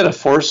 you got to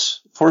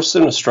force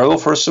them to struggle,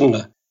 force them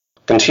to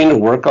continue to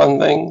work on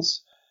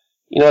things.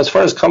 You know, as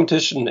far as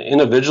competition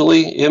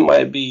individually, it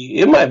might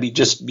be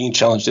just being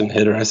challenged in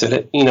hitter. I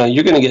said, you know,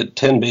 you're going to get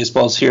 10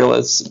 baseballs here.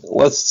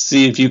 Let's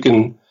see if you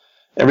can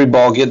every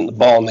ball get the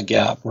ball in the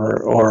gap,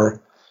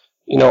 or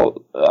you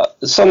know,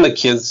 some of the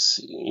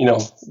kids, you know,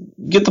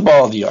 get the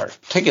ball in the yard,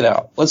 take it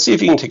out. Let's see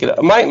if you can take it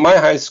out. My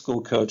high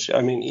school coach,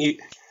 I mean,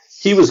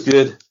 he was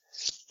good,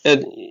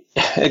 and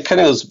it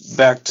kind of goes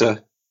back to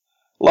a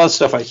lot of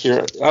stuff I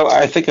hear.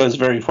 I think I was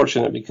very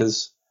fortunate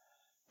because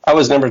I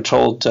was never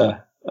told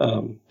to.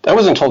 I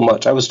wasn't told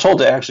much. I was told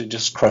to actually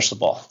just crush the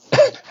ball,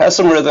 have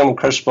some rhythm,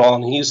 crush the ball,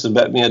 and he used to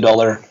bet me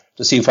 $1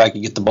 to see if I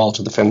could get the ball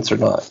to the fence or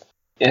not.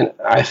 And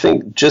I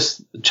think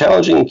just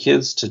challenging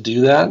kids to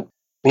do that.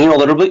 You know,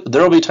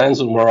 there will be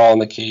times when we're all in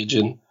the cage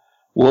and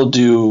we'll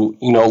do,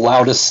 you know,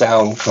 loudest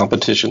sound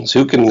competitions.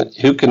 Who can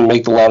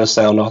make the loudest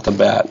sound off the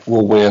bat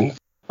will win.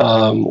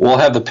 We'll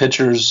have the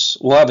pitchers.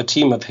 We'll have a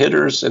team of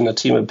hitters and a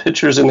team of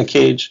pitchers in the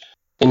cage.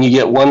 And you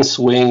get one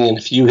swing, and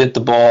if you hit the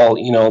ball,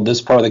 you know,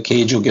 this part of the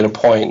cage, you'll get a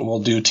point. And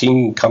we'll do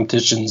team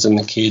competitions in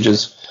the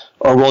cages.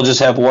 Or we'll just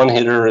have one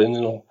hitter, and,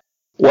 you know,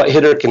 what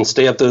hitter can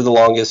stay up there the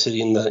longest,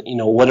 hitting the, you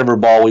know, whatever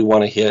ball we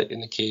want to hit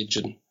in the cage,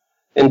 and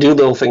do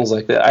little things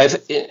like that. I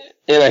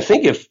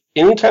think if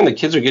anytime the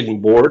kids are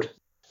getting bored,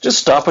 just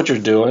stop what you're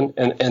doing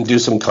and do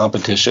some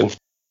competition.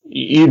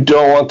 You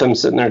don't want them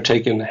sitting there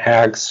taking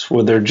hacks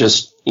where they're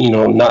just, you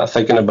know, not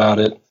thinking about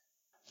it.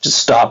 Just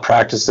stop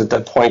practice at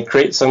that point,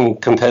 create some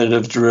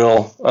competitive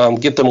drill,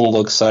 get them a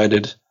little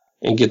excited,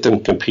 and get them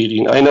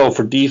competing. I know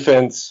for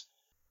defense,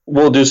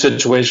 we'll do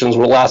situations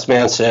where last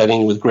man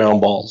standing with ground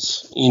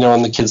balls,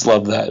 and the kids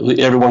love that.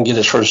 Everyone get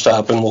a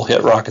shortstop and we'll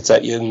hit rockets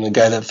at you, and the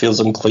guy that feels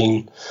them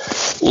clean,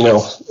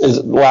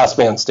 is last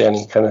man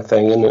standing kind of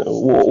thing. And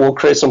we'll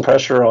create some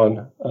pressure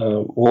on,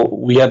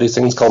 we have these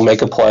things called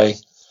make a play,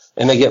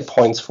 and they get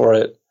points for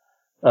it.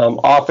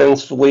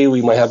 Offensively,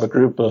 we might have a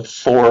group of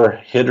 4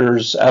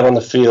 hitters out on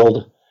the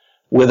field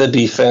with a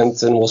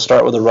defense, and we'll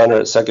start with a runner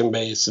at second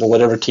base, and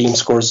whatever team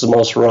scores the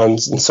most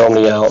runs and so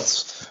many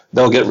outs,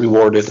 they'll get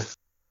rewarded.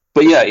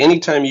 But yeah,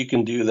 anytime you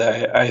can do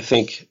that, I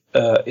think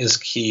is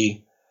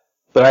key.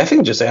 But I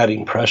think just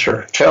adding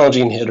pressure,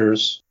 challenging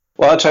hitters.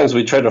 A lot of times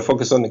we try to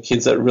focus on the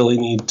kids that really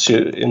need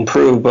to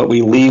improve, but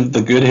we leave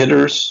the good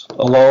hitters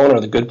alone, or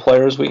the good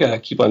players. We got to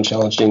keep on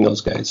challenging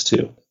those guys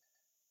too.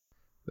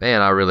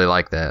 Man, I really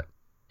like that.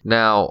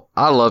 Now,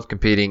 I love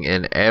competing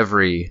in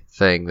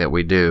everything that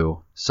we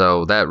do,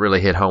 so that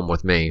really hit home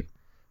with me.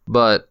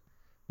 But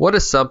what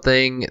is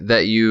something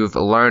that you've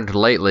learned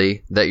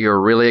lately that you're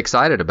really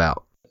excited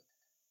about?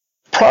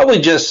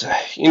 Probably just,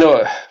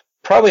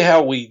 probably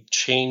how we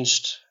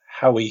changed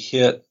how we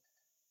hit,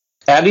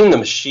 adding the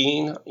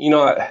machine.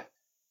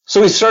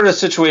 So we started a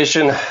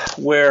situation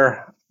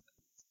where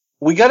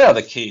we got out of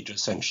the cage,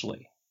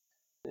 essentially.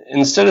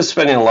 Instead of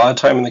spending a lot of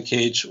time in the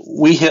cage,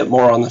 we hit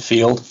more on the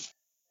field.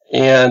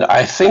 And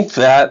I think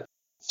that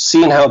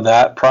seeing how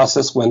that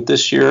process went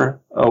this year,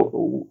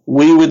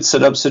 we would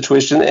set up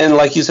situations, and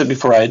like you said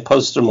before, I had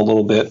posted them a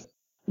little bit,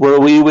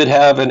 where we would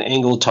have an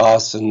angle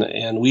toss,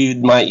 and we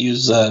might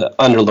use an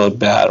underload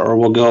bat, or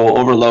we'll go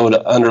overload,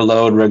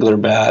 underload, regular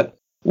bat.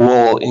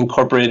 We'll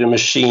incorporate a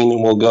machine,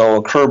 and we'll go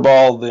a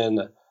curveball,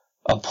 then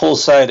a pull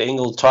side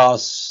angle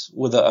toss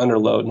with an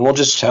underload, and we'll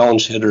just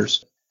challenge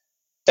hitters.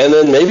 And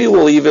then maybe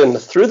we'll even,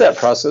 through that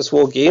process,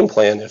 we'll game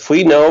plan. If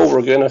we know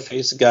we're going to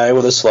face a guy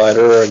with a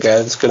slider, or a guy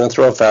that's going to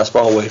throw a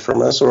fastball away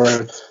from us, or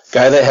a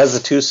guy that has a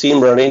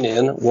 2-seam running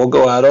in, we'll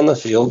go out on the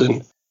field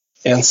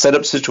and set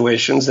up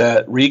situations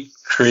that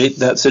recreate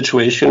that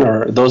situation,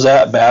 or those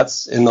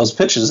at-bats and those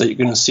pitches that you're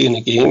going to see in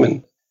the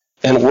game,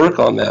 and work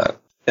on that.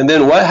 And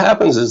then what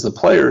happens is the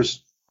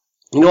players,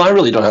 I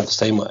really don't have to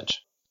say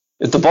much.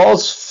 If the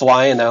ball's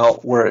flying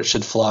out where it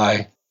should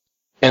fly,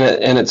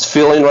 and it's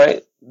feeling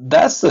right,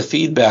 that's the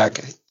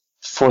feedback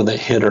for the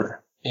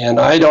hitter. And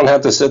I don't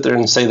have to sit there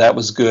and say that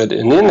was good.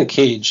 And in the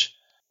cage,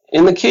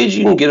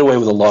 you can get away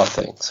with a lot of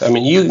things. I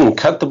mean, you can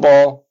cut the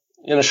ball.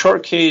 In a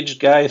short cage,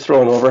 guy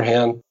throwing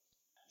overhand,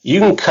 you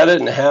can cut it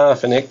in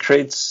half, and it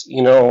creates,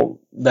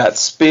 that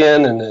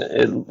spin, and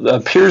it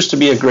appears to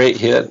be a great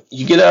hit.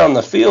 You get out on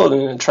the field,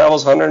 and it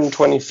travels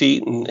 120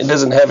 feet, and it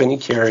doesn't have any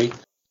carry.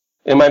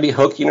 It might be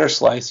hooking or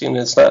slicing, and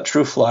it's not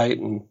true flight.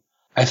 And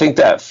I think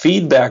that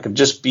feedback of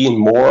just being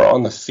more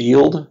on the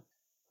field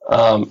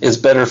is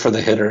better for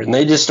the hitter. And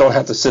they just don't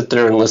have to sit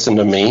there and listen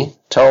to me,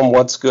 tell them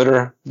what's good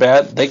or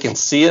bad. They can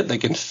see it, they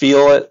can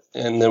feel it,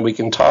 and then we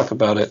can talk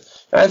about it.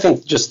 And I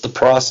think just the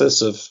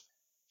process of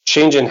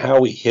changing how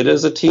we hit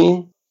as a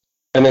team,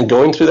 and then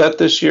going through that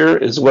this year,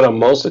 is what I'm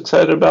most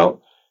excited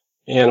about,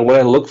 and what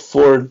I look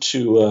forward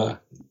to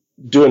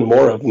doing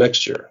more of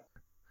next year.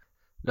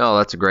 No,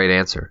 that's a great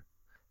answer.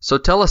 So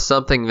tell us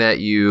something that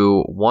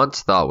you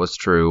once thought was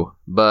true,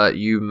 but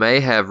you may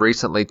have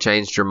recently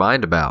changed your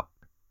mind about.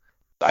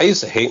 I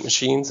used to hate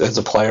machines as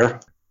a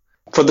player.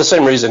 For the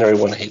same reason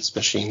everyone hates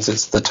machines,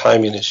 it's the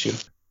timing issue.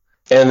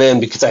 And then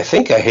because I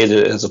think I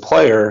hated it as a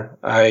player,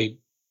 I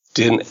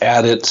didn't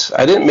add it.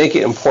 I didn't make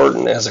it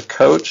important as a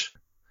coach.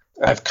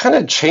 I've kind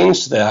of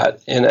changed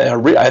that, and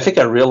I think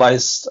I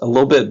realized a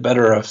little bit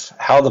better of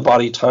how the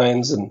body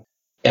times and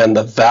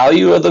the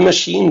value of the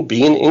machine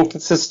being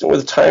inconsistent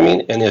with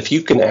timing. And if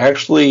you can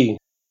actually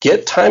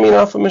get timing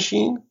off a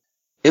machine,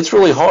 it's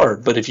really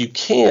hard. But if you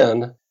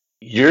can,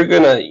 you're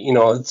going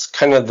to, it's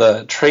kind of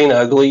the train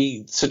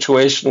ugly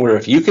situation, where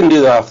if you can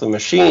do that off the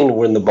machine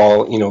when the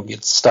ball,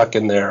 gets stuck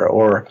in there,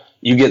 or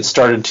you get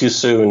started too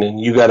soon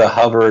and you got to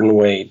hover and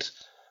wait,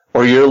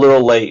 or you're a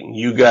little late and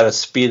you got to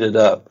speed it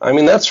up. I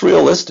mean, that's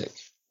realistic.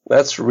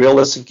 That's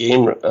realistic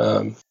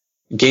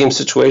game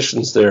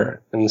situations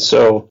there. And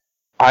so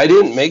I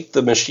didn't make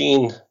the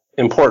machine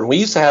important. We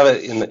used to have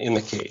it in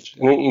the cage.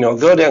 And,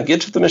 go down,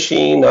 get to the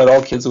machine. Not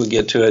all kids would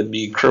get to it.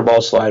 Be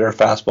curveball, slider,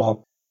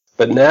 fastball.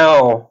 But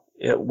now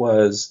it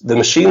was the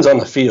machine's on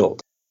the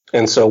field.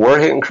 And so we're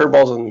hitting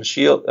curveballs on the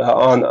machine,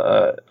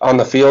 on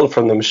the field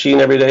from the machine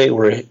every day.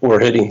 We're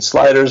hitting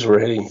sliders. We're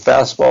hitting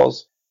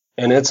fastballs.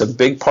 And it's a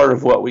big part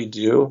of what we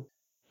do.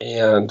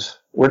 And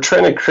we're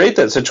trying to create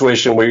that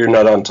situation where you're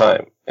not on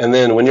time. And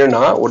then when you're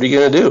not, what are you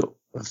going to do?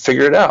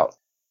 Figure it out.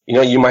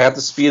 You might have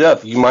to speed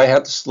up. You might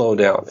have to slow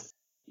down.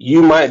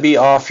 You might be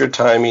off your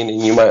timing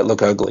and you might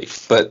look ugly,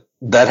 but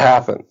that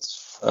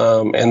happens.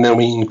 And then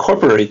we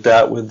incorporate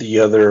that with the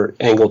other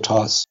angle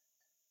toss.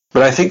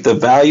 But I think the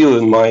value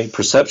in my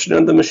perception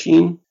of the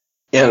machine,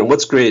 and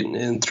what's great,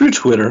 and through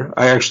Twitter,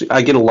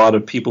 I get a lot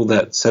of people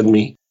that send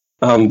me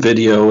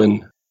video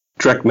and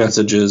direct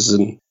messages,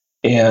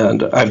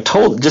 and I've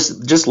told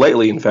just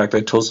lately, in fact,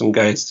 I told some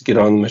guys to get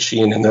on the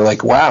machine, and they're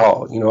like,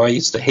 wow, I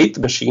used to hate the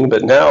machine,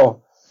 but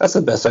now that's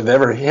the best I've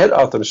ever hit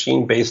off the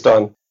machine based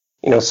on,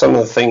 some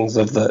of the things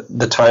of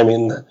the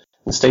timing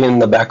and staying in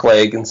the back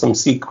leg and some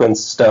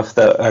sequence stuff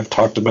that I've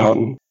talked about.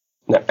 And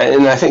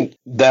I think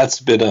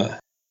that's been a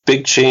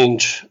big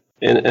change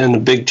and a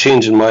big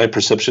change in my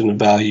perception and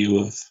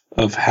value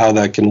of how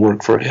that can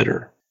work for a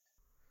hitter.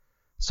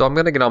 So I'm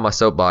going to get on my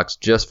soapbox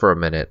just for a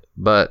minute,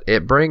 but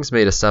it brings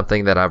me to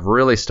something that I've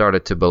really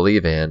started to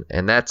believe in,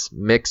 and that's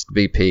mixed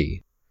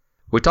BP.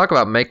 We talk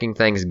about making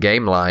things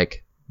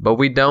game-like, but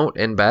we don't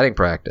in batting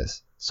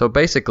practice. So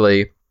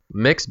basically,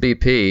 mixed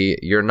BP,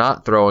 you're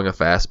not throwing a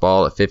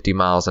fastball at 50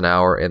 miles an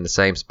hour in the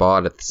same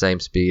spot at the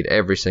same speed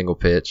every single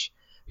pitch.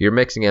 You're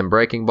mixing in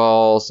breaking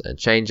balls and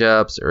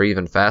changeups or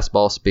even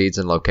fastball speeds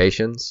and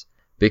locations.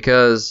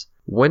 Because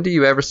when do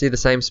you ever see the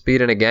same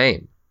speed in a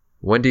game?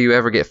 When do you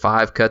ever get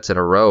 5 cuts in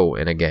a row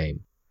in a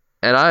game?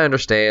 And I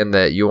understand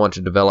that you want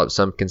to develop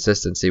some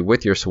consistency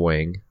with your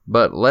swing,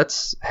 but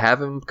let's have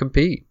them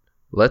compete.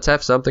 Let's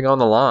have something on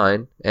the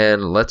line,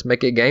 and let's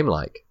make it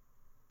game-like.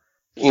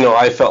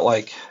 I felt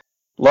like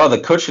a lot of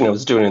the coaching I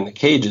was doing in the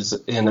cages,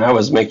 and I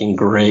was making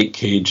great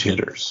cage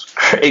hitters.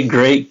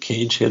 Great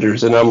cage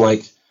hitters. And I'm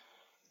like,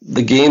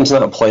 the game's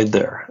not played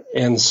there.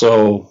 And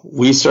so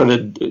we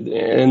started,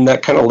 and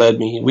that kind of led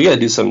me, we got to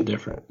do something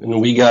different. And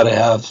we got to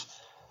have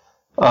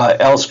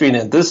L screen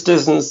at this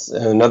distance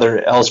and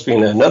another L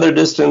screen at another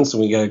distance.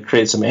 And we got to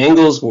create some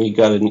angles. We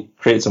got to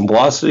create some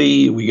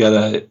velocity. We got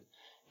to,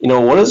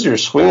 what does your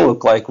swing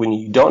look like when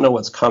you don't know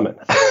what's coming?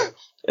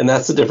 And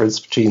that's the difference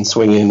between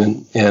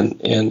swinging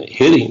and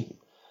hitting.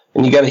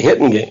 And you got to hit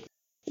in game.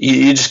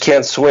 You just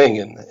can't swing,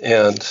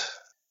 and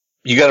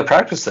you got to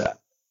practice that.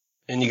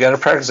 And you got to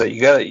practice that.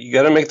 You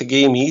got to make the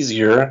game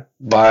easier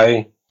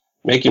by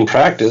making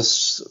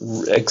practice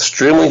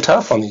extremely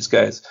tough on these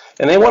guys.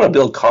 And they want to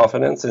build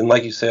confidence. And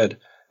like you said,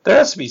 there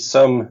has to be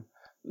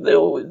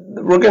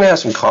we're going to have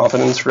some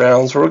confidence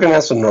rounds. We're going to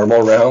have some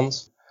normal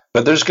rounds.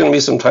 But there's going to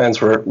be some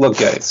times where, look,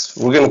 guys,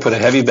 we're going to put a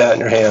heavy bat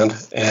in your hand,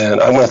 and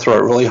I'm going to throw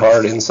it really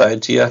hard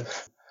inside to you.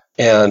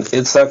 And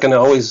it's not going to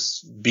always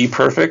be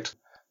perfect,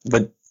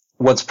 but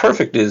what's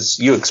perfect is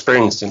you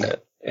experiencing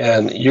it,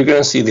 and you're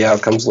going to see the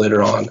outcomes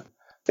later on.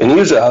 And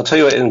usually, I'll tell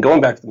you, and going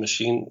back to the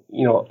machine,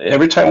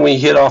 every time we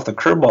hit off the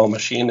curveball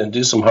machine and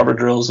do some hover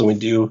drills, and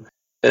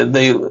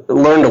they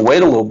learn to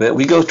wait a little bit,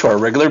 we go to our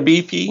regular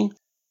BP.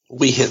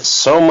 We hit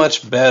so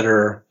much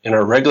better in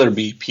our regular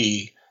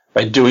BP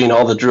by doing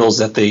all the drills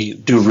that they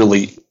do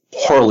really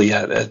poorly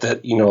at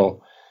that,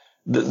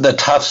 the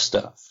tough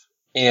stuff.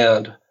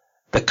 And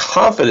the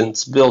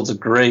confidence builds a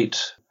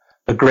great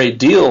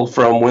deal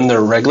from when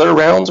their regular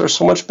rounds are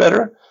so much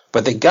better.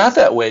 But they got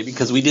that way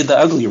because we did the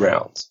ugly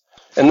rounds.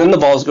 And then the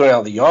ball's going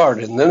out of the yard,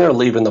 and then they're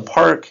leaving the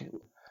park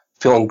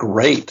feeling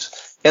great.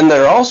 And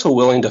they're also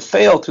willing to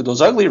fail through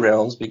those ugly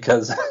rounds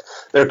because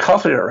their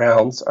confident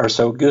rounds are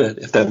so good,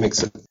 if that makes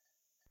sense.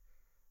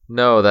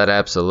 No, that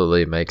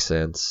absolutely makes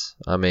sense.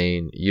 I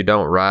mean, you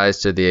don't rise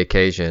to the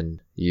occasion.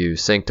 You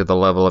sink to the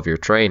level of your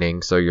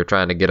training, so you're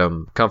trying to get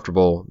them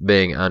comfortable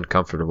being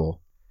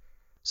uncomfortable.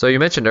 So you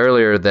mentioned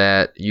earlier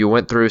that you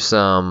went through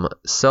some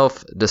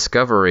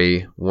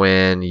self-discovery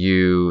when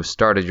you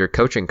started your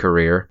coaching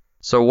career.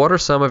 So what are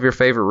some of your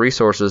favorite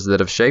resources that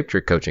have shaped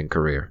your coaching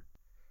career?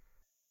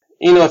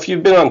 If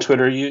you've been on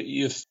Twitter,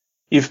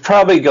 you've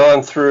probably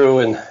gone through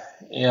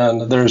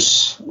and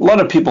there's a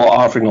lot of people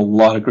offering a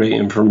lot of great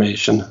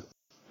information,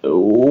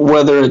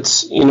 whether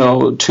it's,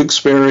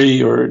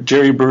 Tewksbury or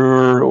Jerry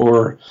Brewer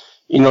or,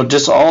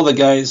 just all the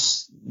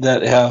guys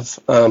that have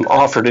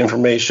offered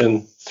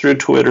information through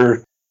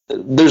Twitter.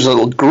 There's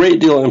a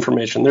great deal of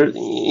information there, and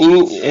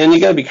you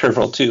got to be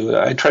careful too.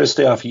 I try to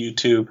stay off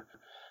YouTube.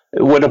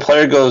 When a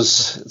player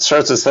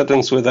starts a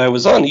sentence with, "I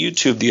was on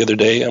YouTube the other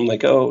day," I'm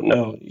like, "Oh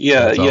no,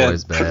 yeah."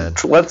 Always bad.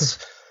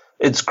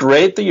 It's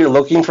great that you're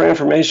looking for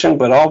information,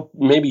 but I'll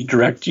maybe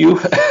direct you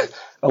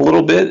a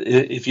little bit.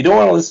 If you don't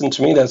want to listen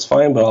to me, that's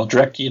fine, but I'll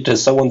direct you to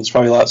someone that's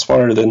probably a lot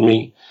smarter than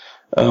me.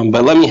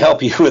 But let me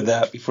help you with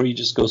that before you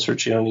just go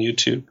searching on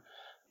YouTube.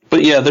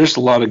 But yeah, there's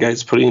a lot of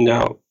guys putting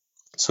out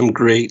some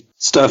great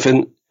stuff,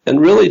 and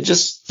really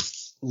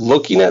just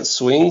looking at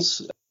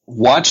swings,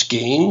 watch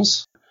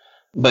games,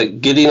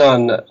 but getting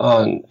on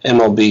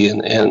MLB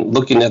and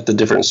looking at the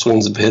different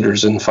swings of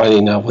hitters and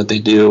finding out what they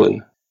do.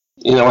 And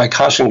I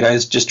caution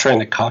guys just trying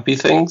to copy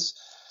things,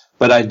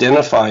 but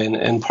identify.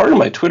 And part of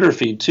my Twitter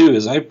feed too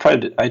is I try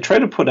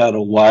to put out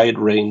a wide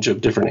range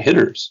of different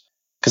hitters,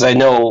 because I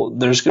know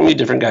there's going to be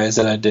different guys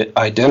that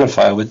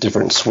identify with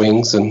different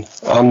swings, and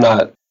I'm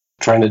not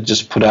trying to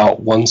just put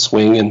out one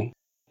swing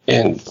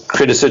and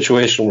create a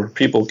situation where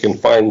people can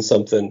find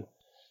something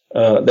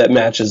that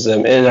matches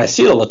them. And I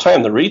see it all the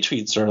time. The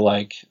retweets are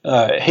like,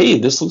 "Hey,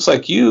 this looks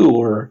like you,"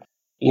 or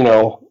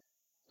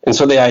and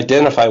so they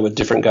identify with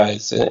different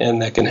guys,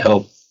 and that can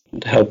help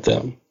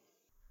them.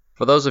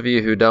 For those of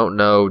you who don't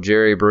know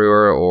Jerry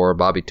Brewer or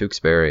Bobby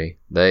Tewksbury,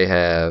 they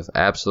have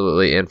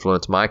absolutely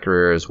influenced my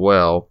career as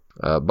well.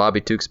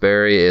 Bobby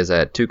Tewksbury is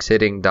at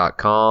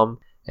TewksHitting.com,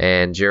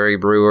 and Jerry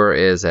Brewer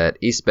is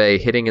at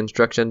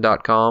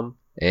EastBayHittingInstruction.com.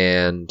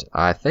 and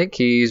I think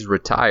he's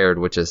retired,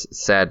 which is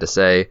sad to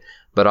say,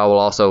 but I will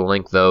also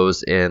link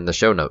those in the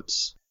show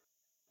notes.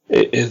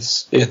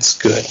 It's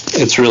good.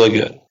 It's really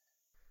good.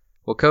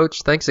 Well,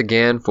 Coach, thanks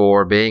again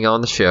for being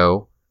on the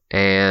show.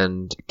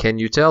 And can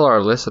you tell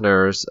our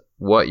listeners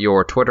what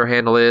your Twitter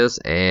handle is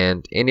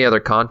and any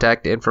other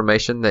contact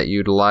information that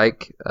you'd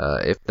like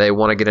if they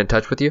want to get in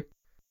touch with you?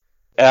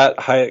 At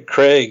Hyatt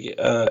Craig,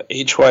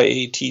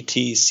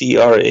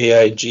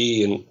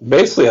 HYATTCRAIG. And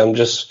basically, I'm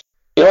just,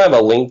 I have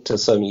a link to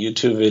some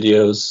YouTube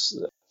videos,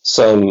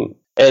 some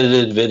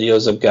edited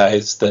videos of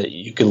guys that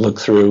you can look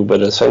through,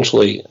 but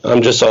essentially,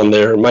 I'm just on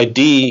there. My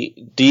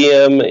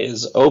DM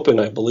is open,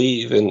 I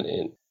believe,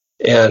 and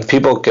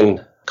people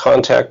can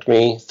contact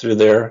me through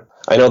there.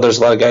 I know there's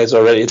a lot of guys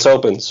already. It's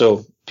open,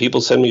 so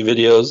people send me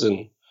videos,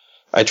 and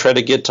I try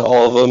to get to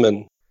all of them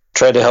and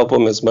try to help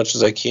them as much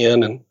as I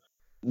can. And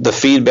the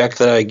feedback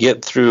that I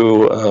get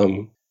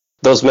through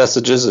those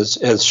messages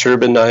has sure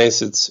been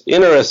nice. It's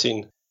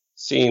interesting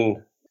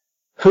seeing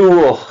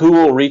who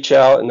will reach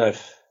out, and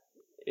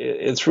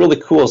it's really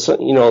cool.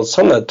 So,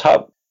 some of the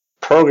top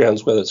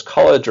programs, whether it's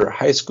college or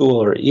high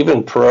school or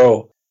even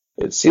pro,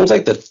 it seems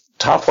like the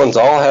top ones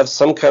all have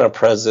some kind of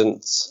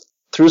presence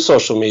through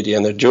social media,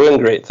 and they're doing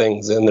great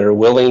things, and they're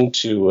willing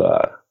to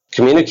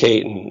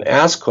communicate and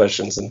ask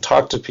questions and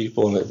talk to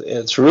people. And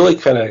it's really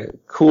kind of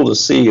cool to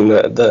see. And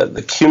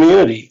the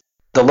community,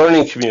 the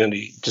learning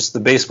community, just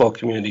the baseball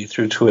community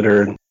through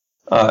Twitter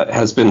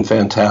has been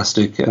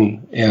fantastic,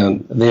 and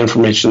the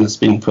information that's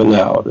being put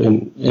out.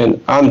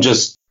 And I'm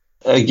just,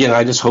 again,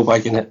 I just hope I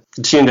can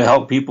continue to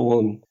help people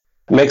and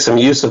make some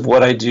use of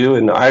what I do,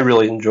 and I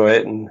really enjoy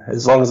it. And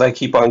as long as I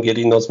keep on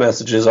getting those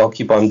messages, I'll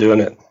keep on doing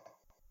it.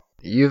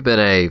 You've been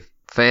a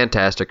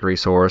fantastic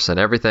resource, and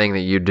everything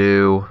that you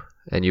do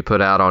and you put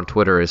out on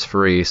Twitter is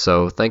free,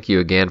 so thank you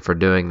again for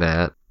doing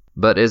that.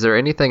 But is there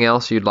anything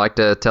else you'd like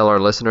to tell our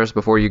listeners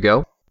before you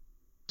go?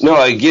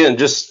 No, again,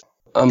 just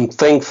I'm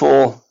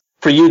thankful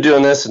for you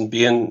doing this and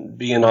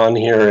being on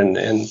here, and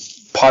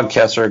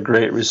podcasts are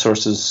great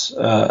resources,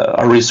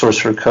 a resource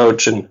for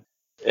coach, and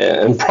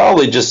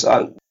probably just,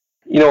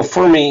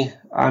 for me,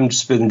 I've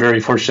just been very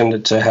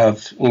fortunate to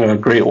have, a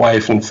great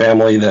wife and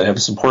family that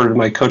have supported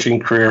my coaching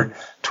career.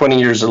 20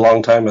 years is a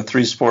long time with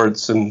 3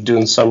 sports and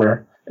doing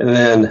summer. And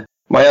then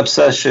my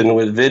obsession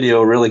with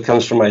video really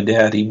comes from my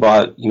dad. He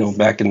bought,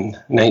 back in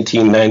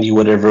 1990,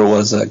 whatever it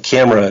was, a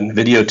camera and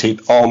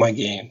videotaped all my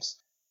games.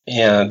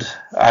 And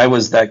I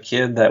was that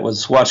kid that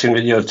was watching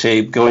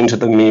videotape, going to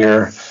the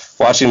mirror,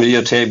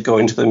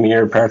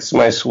 practicing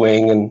my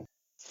swing. And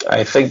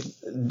I think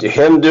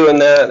him doing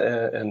that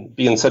and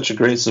being such a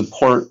great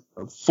support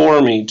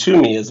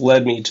to me, has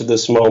led me to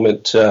this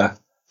moment to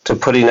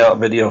putting out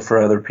video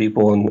for other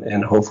people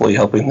and hopefully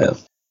helping them.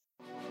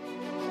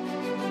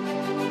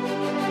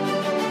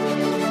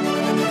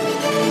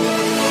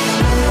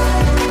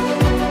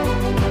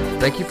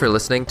 Thank you for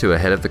listening to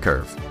Ahead of the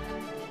Curve.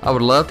 I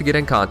would love to get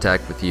in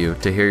contact with you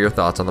to hear your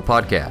thoughts on the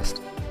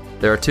podcast.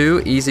 There are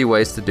 2 easy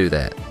ways to do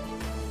that.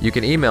 You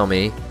can email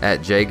me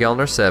at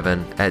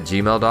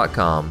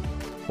jgelner7@gmail.com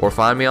or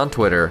find me on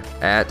Twitter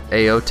at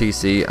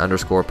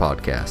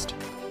AOTC_podcast.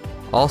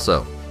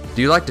 Also,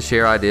 do you like to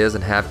share ideas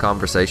and have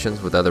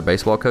conversations with other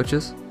baseball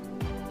coaches?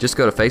 Just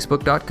go to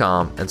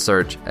facebook.com and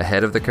search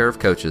Ahead of the Curve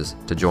Coaches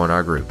to join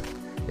our group.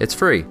 It's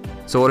free,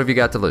 so what have you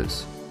got to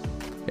lose?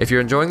 If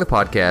you're enjoying the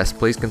podcast,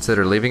 please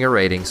consider leaving a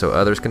rating so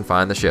others can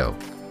find the show.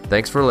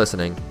 Thanks for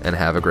listening, and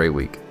have a great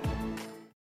week.